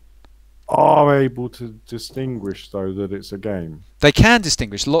are able to distinguish, though, that it's a game. They can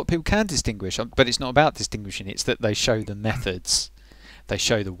distinguish. A lot of people can distinguish, but it's not about distinguishing. It's that they show the methods. They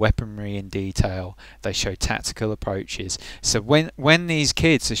show the weaponry in detail. They show tactical approaches. So when these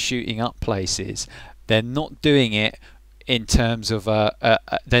kids are shooting up places, they're not doing it in terms of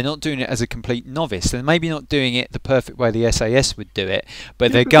they're not doing it as a complete novice. They're maybe not doing it the perfect way the SAS would do it,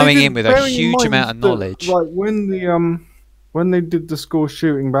 but they're going in with a huge amount of knowledge. Like when they did the school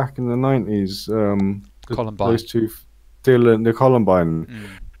shooting back in the 90s, Columbine. Those two, Dylan, the Columbine,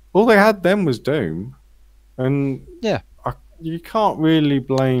 all they had then was Doom, and you can't really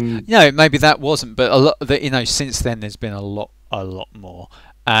blame. Maybe that wasn't, but a lot. Since then there's been a lot more,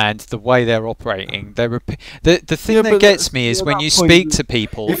 and the way they're operating, the thing that gets me is when you speak to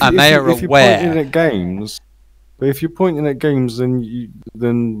people and they are aware. If you're pointing at games,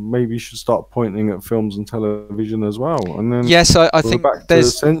 then maybe you should start pointing at films and television as well. And then I think back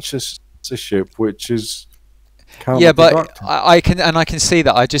there's to censorship, which is but I can see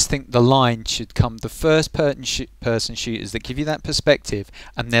that. I just think the line should come. The first person shooters that give you that perspective,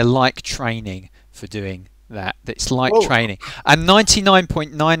 and they're like training for doing that. It's like training, and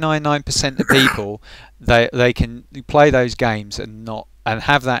 99.999% of people they can play those games and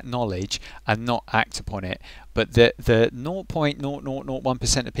have that knowledge and not act upon it. But the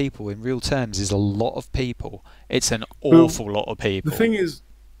 0.0001% of people in real terms is a lot of people. It's an awful lot of people. The thing is,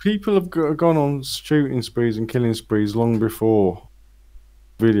 people have gone on shooting sprees and killing sprees long before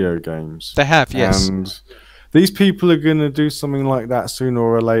video games. They have, yes. And these people are going to do something like that sooner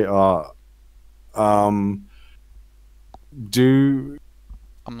or later. Do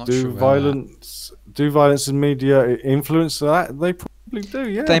violence in media influence that? They probably do,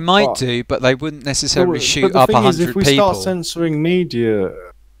 yeah. They might do, but they wouldn't necessarily shoot up 100 people. If we start censoring media,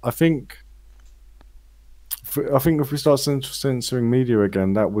 I think if we start censoring media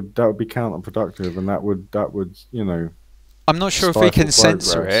again, that would be counterproductive, and that would I'm not sure if we can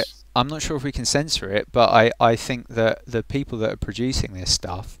censor it. I'm not sure if we can censor it, but I think that the people that are producing this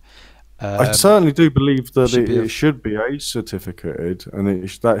stuff. I certainly do believe that it should be age certificated, and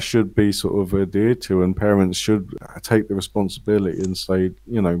that should be sort of adhered to, and parents should take the responsibility and say,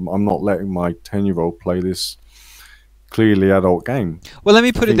 I'm not letting my 10-year-old play this clearly adult game. Well, let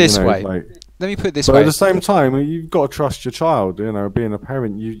me put it this way. Let me put it this way. But at the same time, you've got to trust your child. Being a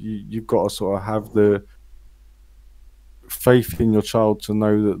parent, you've got to sort of have the faith in your child to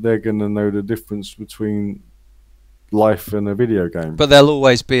know that they're going to know the difference between life and a video game. But there'll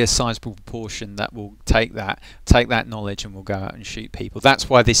always be a sizable proportion that will take that knowledge and will go out and shoot people. That's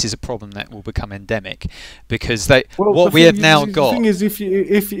why this is a problem that will become endemic, because the thing is, if you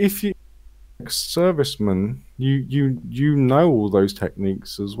serviceman, you know all those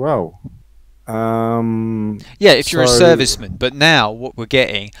techniques as well. If you're a serviceman, but now what we're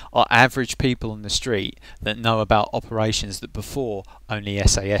getting are average people on the street that know about operations that before only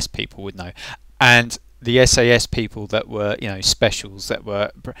SAS people would know, and the SAS people that were specials that were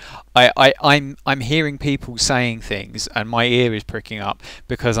I'm hearing people saying things, and my ear is pricking up,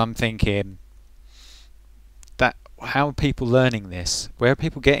 because I'm thinking that how are people learning this? Where are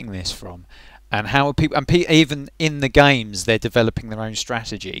people getting this from? And how are people, even in the games, they're developing their own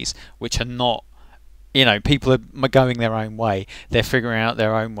strategies, which are not, people are going their own way. They're figuring out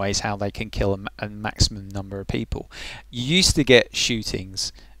their own ways how they can kill a maximum number of people. You used to get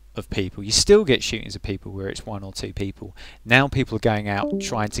shootings of people. You still get shootings of people where it's 1 or 2 people. Now people are going out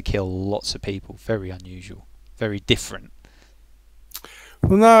trying to kill lots of people. Very unusual, very different.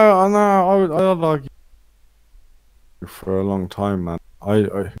 Well, no, I know. I'd argue for a long time, man.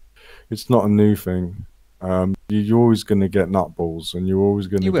 It's not a new thing. You're always going to get nutballs, and you're always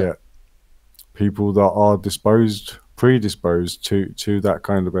going to get people that are predisposed to that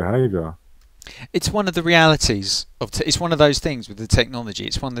kind of behaviour. It's one of the realities of it's one of those things with the technology.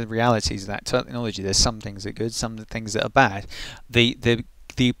 It's one of the realities of that technology. There's some things that are good, some things that are bad. The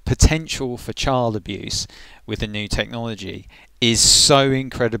potential for child abuse with the new technology is so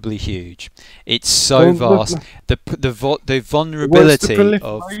incredibly huge. It's so vast. The vulnerability the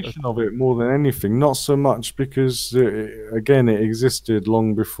proliferation of it more than anything. Not so much because again it existed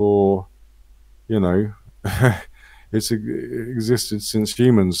long before, you know. It existed since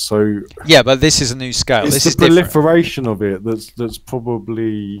humans, so yeah. But this is a new scale. It's this the is proliferation of it that's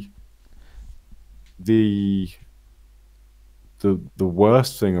probably the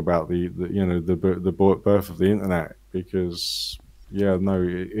worst thing about the birth of the internet, because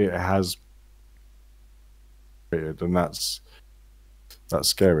it has, and that's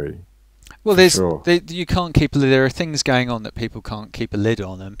scary. Well, you can't keep there are things going on that people can't keep a lid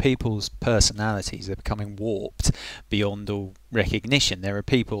on, and people's personalities are becoming warped beyond all recognition. There are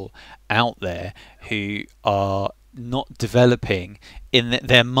people out there who are not developing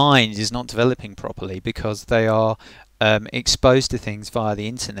their mind is not developing properly because they are exposed to things via the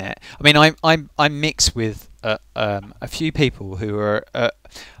internet. I mean, I mix with a few people who are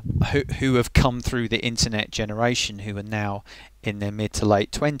who have come through the internet generation, who are now in their mid to late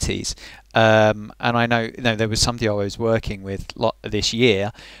 20s, and I know there was somebody I was working with this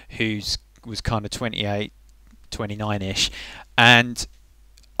year who's was kind of 28, 29ish, and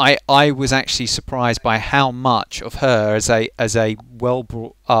I was actually surprised by how much of her as a well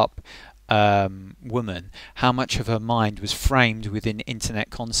brought up woman, how much of her mind was framed within internet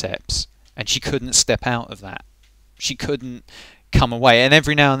concepts, and she couldn't step out of that. She couldn't come away, and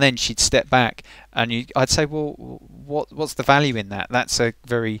every now and then she'd step back, and I'd say, well, what's the value in that? That's a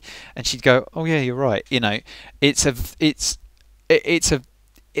very, and she'd go, oh yeah, you're right. You know, it's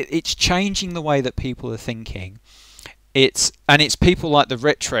changing the way that people are thinking. It's people like the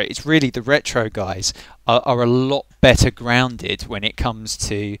retro. It's really the retro guys are a lot better grounded when it comes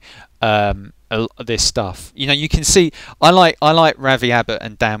to this stuff. You know, you can see. I like Ravi Abbott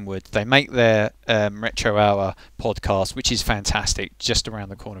and Dan Wood. They make their Retro Hour podcast, which is fantastic, just around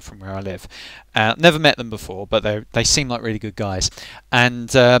the corner from where I live. Never met them before, but they seem like really good guys,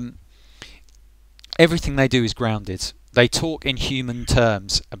 and everything they do is grounded. They talk in human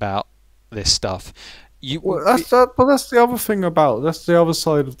terms about this stuff. That's the other thing that's the other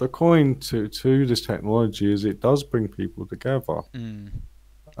side of the coin to this technology, is it does bring people together.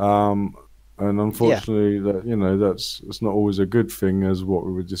 And unfortunately, that's not always a good thing, as what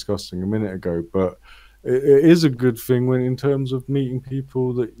we were discussing a minute ago. But it is a good thing when, in terms of meeting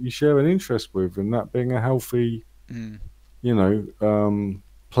people that you share an interest with, and that being a healthy,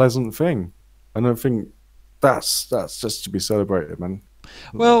 pleasant thing. And I think that's just to be celebrated, man.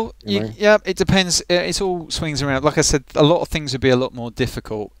 Well, yeah, it depends. It all swings around. Like I said, a lot of things would be a lot more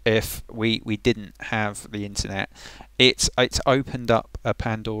difficult if we didn't have the internet. It's opened up a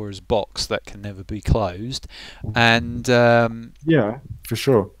Pandora's box that can never be closed, and yeah, for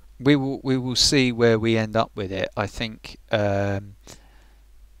sure. We will see where we end up with it. I think there's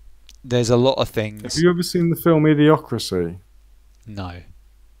a lot of things. Have you ever seen the film Idiocracy? No.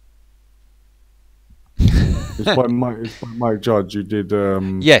 It's by Mike Judge, who did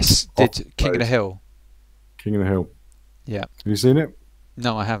yes, did King of the Hill. King of the Hill. Yeah. Have you seen it?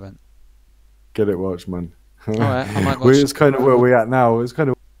 No, I haven't. Get it watched, man. All right, I might watch. It's kind of where we're at now. It's kind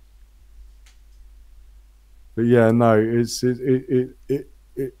of, but yeah, no,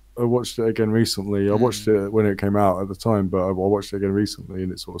 I watched it again recently. I watched it when it came out at the time, but I watched it again recently,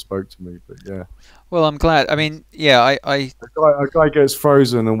 and it sort of spoke to me. But yeah. Well, I'm glad. I mean, yeah, a guy gets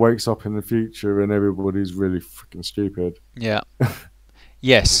frozen and wakes up in the future, and everybody's really freaking stupid. Yeah.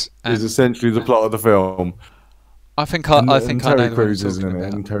 Yes. Is essentially the plot of the film. I think I know Terry Crews is in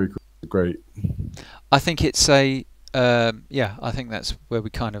it, and Terry Crews is great. I think it's I think that's where we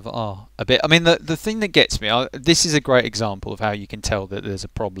kind of are a bit. I mean, the thing that gets me, this is a great example of how you can tell that there's a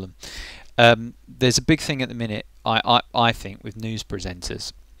problem. There's a big thing at the minute, I think, with news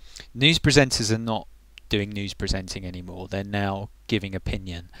presenters. News presenters are not doing news presenting anymore. They're now giving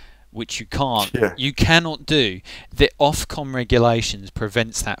opinion, which you can't. Yeah. You cannot do. The Ofcom regulations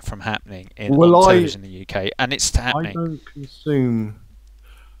prevents that from happening on television in the UK, and it's happening.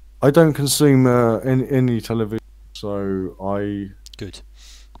 I don't consume any television, so Good.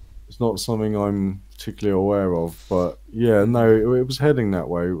 not something I'm particularly aware of. But yeah, no, it was heading that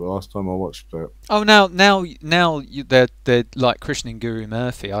way last time I watched it. Oh, they're like Krishnan and Guru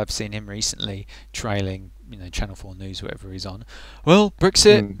Murphy. I've seen him recently trailing, Channel 4 News, whatever he's on. Well,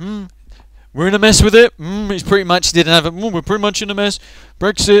 Brexit, we're in a mess with it. It's pretty much didn't have it. We're pretty much in a mess.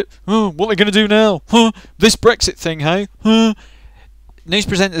 Brexit. What are they going to do now? This Brexit thing, hey? News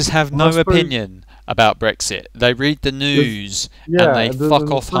presenters have no opinion about Brexit. They read the news and they fuck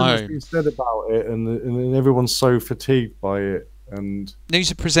off home. Been said about it, and everyone's so fatigued by it. And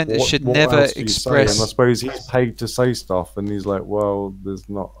news presenters should never express. And I suppose he's paid to say stuff, and he's like, "Well, there's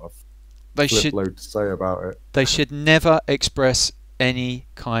not a flip-load to say about it." They should never express any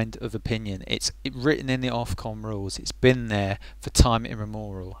kind of opinion. It's written in the Ofcom rules. It's been there for time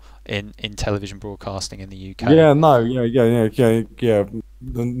immemorial in television broadcasting in the UK. Yeah, no, yeah.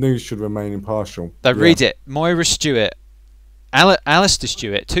 The news should remain impartial. They read it. Moira Stewart, Alistair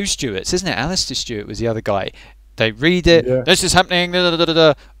Stewart, two Stewarts, isn't it? Alistair Stewart was the other guy. They read it. Yeah. This is happening.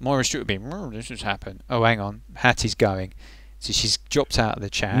 Moira Stewart would be, this has happened. Oh, hang on, Hattie's going. So she's dropped out of the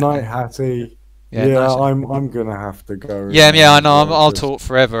chat. Night, Hattie. Yeah, nice. I'm gonna have to go. Yeah, I know. I'll talk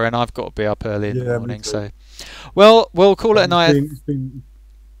forever, and I've got to be up early in the morning. So, well, we'll call it a night. It's been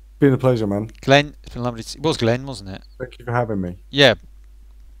a pleasure, man. Glenn, it's been lovely. It was Glenn, wasn't it? Thank you for having me. Yeah.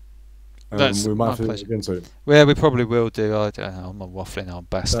 That's we might have to do it again soon. Well, we probably will do. I don't know. I'm a waffling old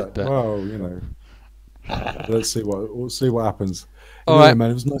bastard. But well, let's see what happens. All right, man.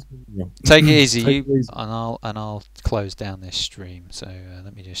 It was nice meeting you. Take it easy, and I'll close down this stream. So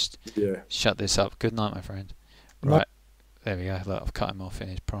let me just shut this up. Good night, my friend. Right, there we go. Look, I've cut him off in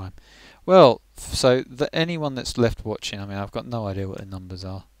his prime. Well, so anyone that's left watching, I mean, I've got no idea what the numbers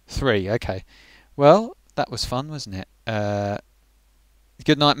are. 3, okay. Well, that was fun, wasn't it?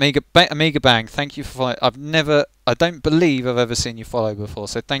 Good night, Amiga Bang. Thank you for following. I don't believe I've ever seen you follow before,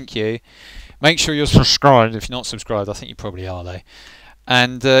 so thank you. Make sure you're subscribed. If you're not subscribed, I think you probably are, though.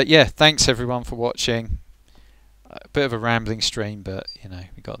 And yeah, thanks everyone for watching. A bit of a rambling stream, but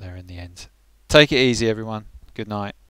we got there in the end. Take it easy, everyone. Good night.